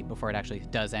have to meet before it actually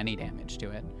does any damage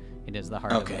to it. It is the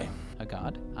heart Okay. of a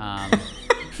god.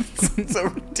 So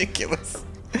ridiculous.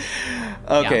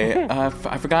 Okay,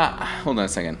 I forgot. Hold on a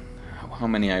second. How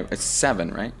many? It's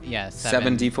 7, right? Yeah.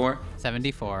 7d4.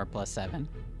 74 plus 7.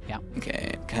 Yeah.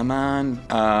 Okay, come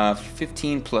on.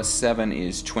 15 plus 7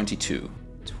 is 22.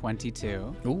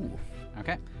 22. Ooh.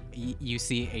 Okay. You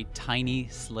see a tiny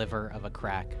sliver of a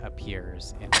crack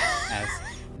appears as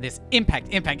this impact,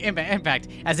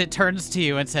 as it turns to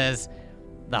you and says,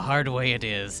 "The hard way it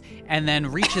is," and then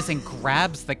reaches and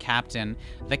grabs the captain.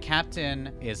 The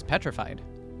captain is petrified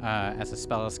as a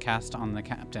spell is cast on the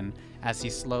captain as he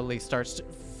slowly starts to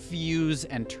fuse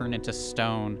and turn into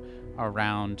stone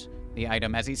around the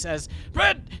item as he says,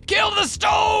 "Brett, kill the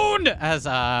stone!"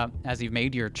 As you've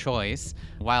made your choice,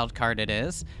 wild card it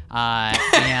is, and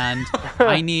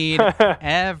I need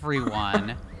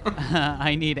everyone,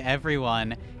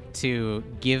 to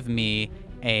give me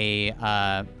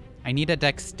I need a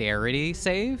dexterity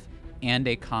save and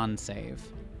a con save.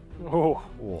 Oh,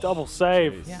 double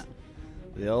save. Yeah.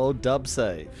 The old dub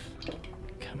save.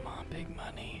 Come on, big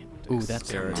money. Ooh, that's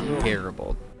Dexterity.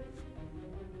 terrible.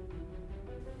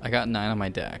 I got 9 on my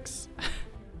dex.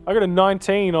 I got a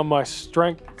 19 on my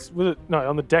strength. Was it? No,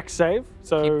 on the dex save.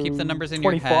 So Keep the numbers in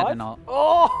 25? your head and I'll...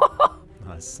 Oh!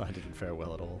 Nice. I didn't fare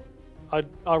well at all.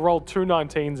 I rolled 2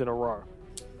 19s in a row.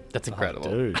 That's incredible.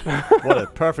 Dude, what a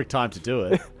perfect time to do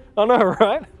it. I know,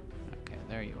 right? Okay,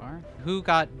 there you are. Who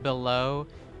got below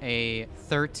a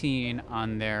 13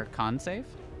 on their con save?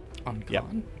 On Yep.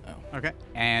 con? Oh, Okay.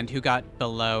 And who got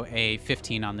below a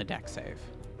 15 on the deck save?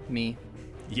 me.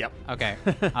 Yep. Okay.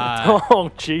 Oh,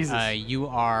 Jesus. You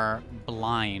are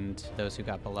blind, those who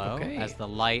got below, Okay. as a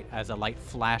light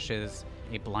flashes,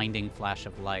 a blinding flash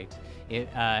of light.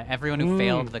 Everyone who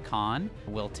failed the con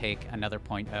will take another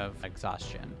point of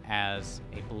exhaustion as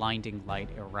a blinding light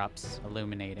erupts,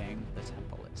 illuminating the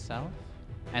temple itself.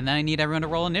 And then I need everyone to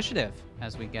roll initiative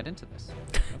as we get into this.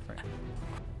 Go for it.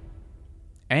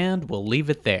 And we'll leave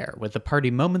it there, with the party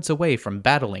moments away from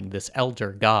battling this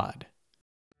elder god.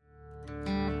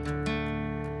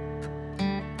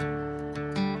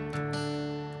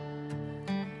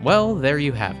 Well, there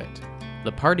you have it.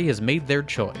 The party has made their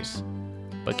choice.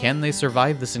 But can they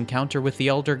survive this encounter with the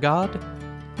Elder God?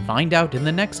 Find out in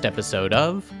the next episode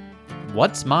of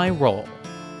What's My Role?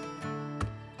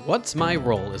 What's My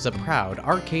Role is a proud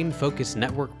Arcane Focus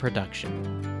Network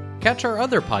production. Catch our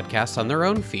other podcasts on their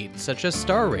own feed, such as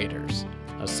Star Raiders,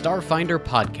 a Starfinder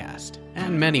podcast,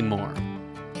 and many more.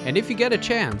 And if you get a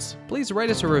chance, please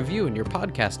write us a review in your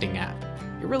podcasting app.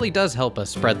 It really does help us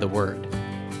spread the word.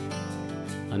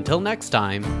 Until next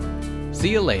time, see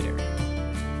you later.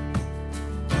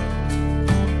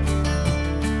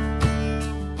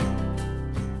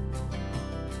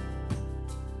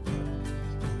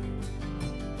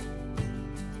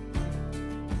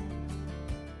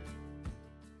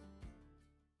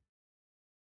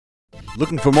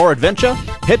 Looking for more adventure?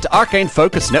 Head to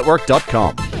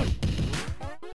ArcaneFocusNetwork.com.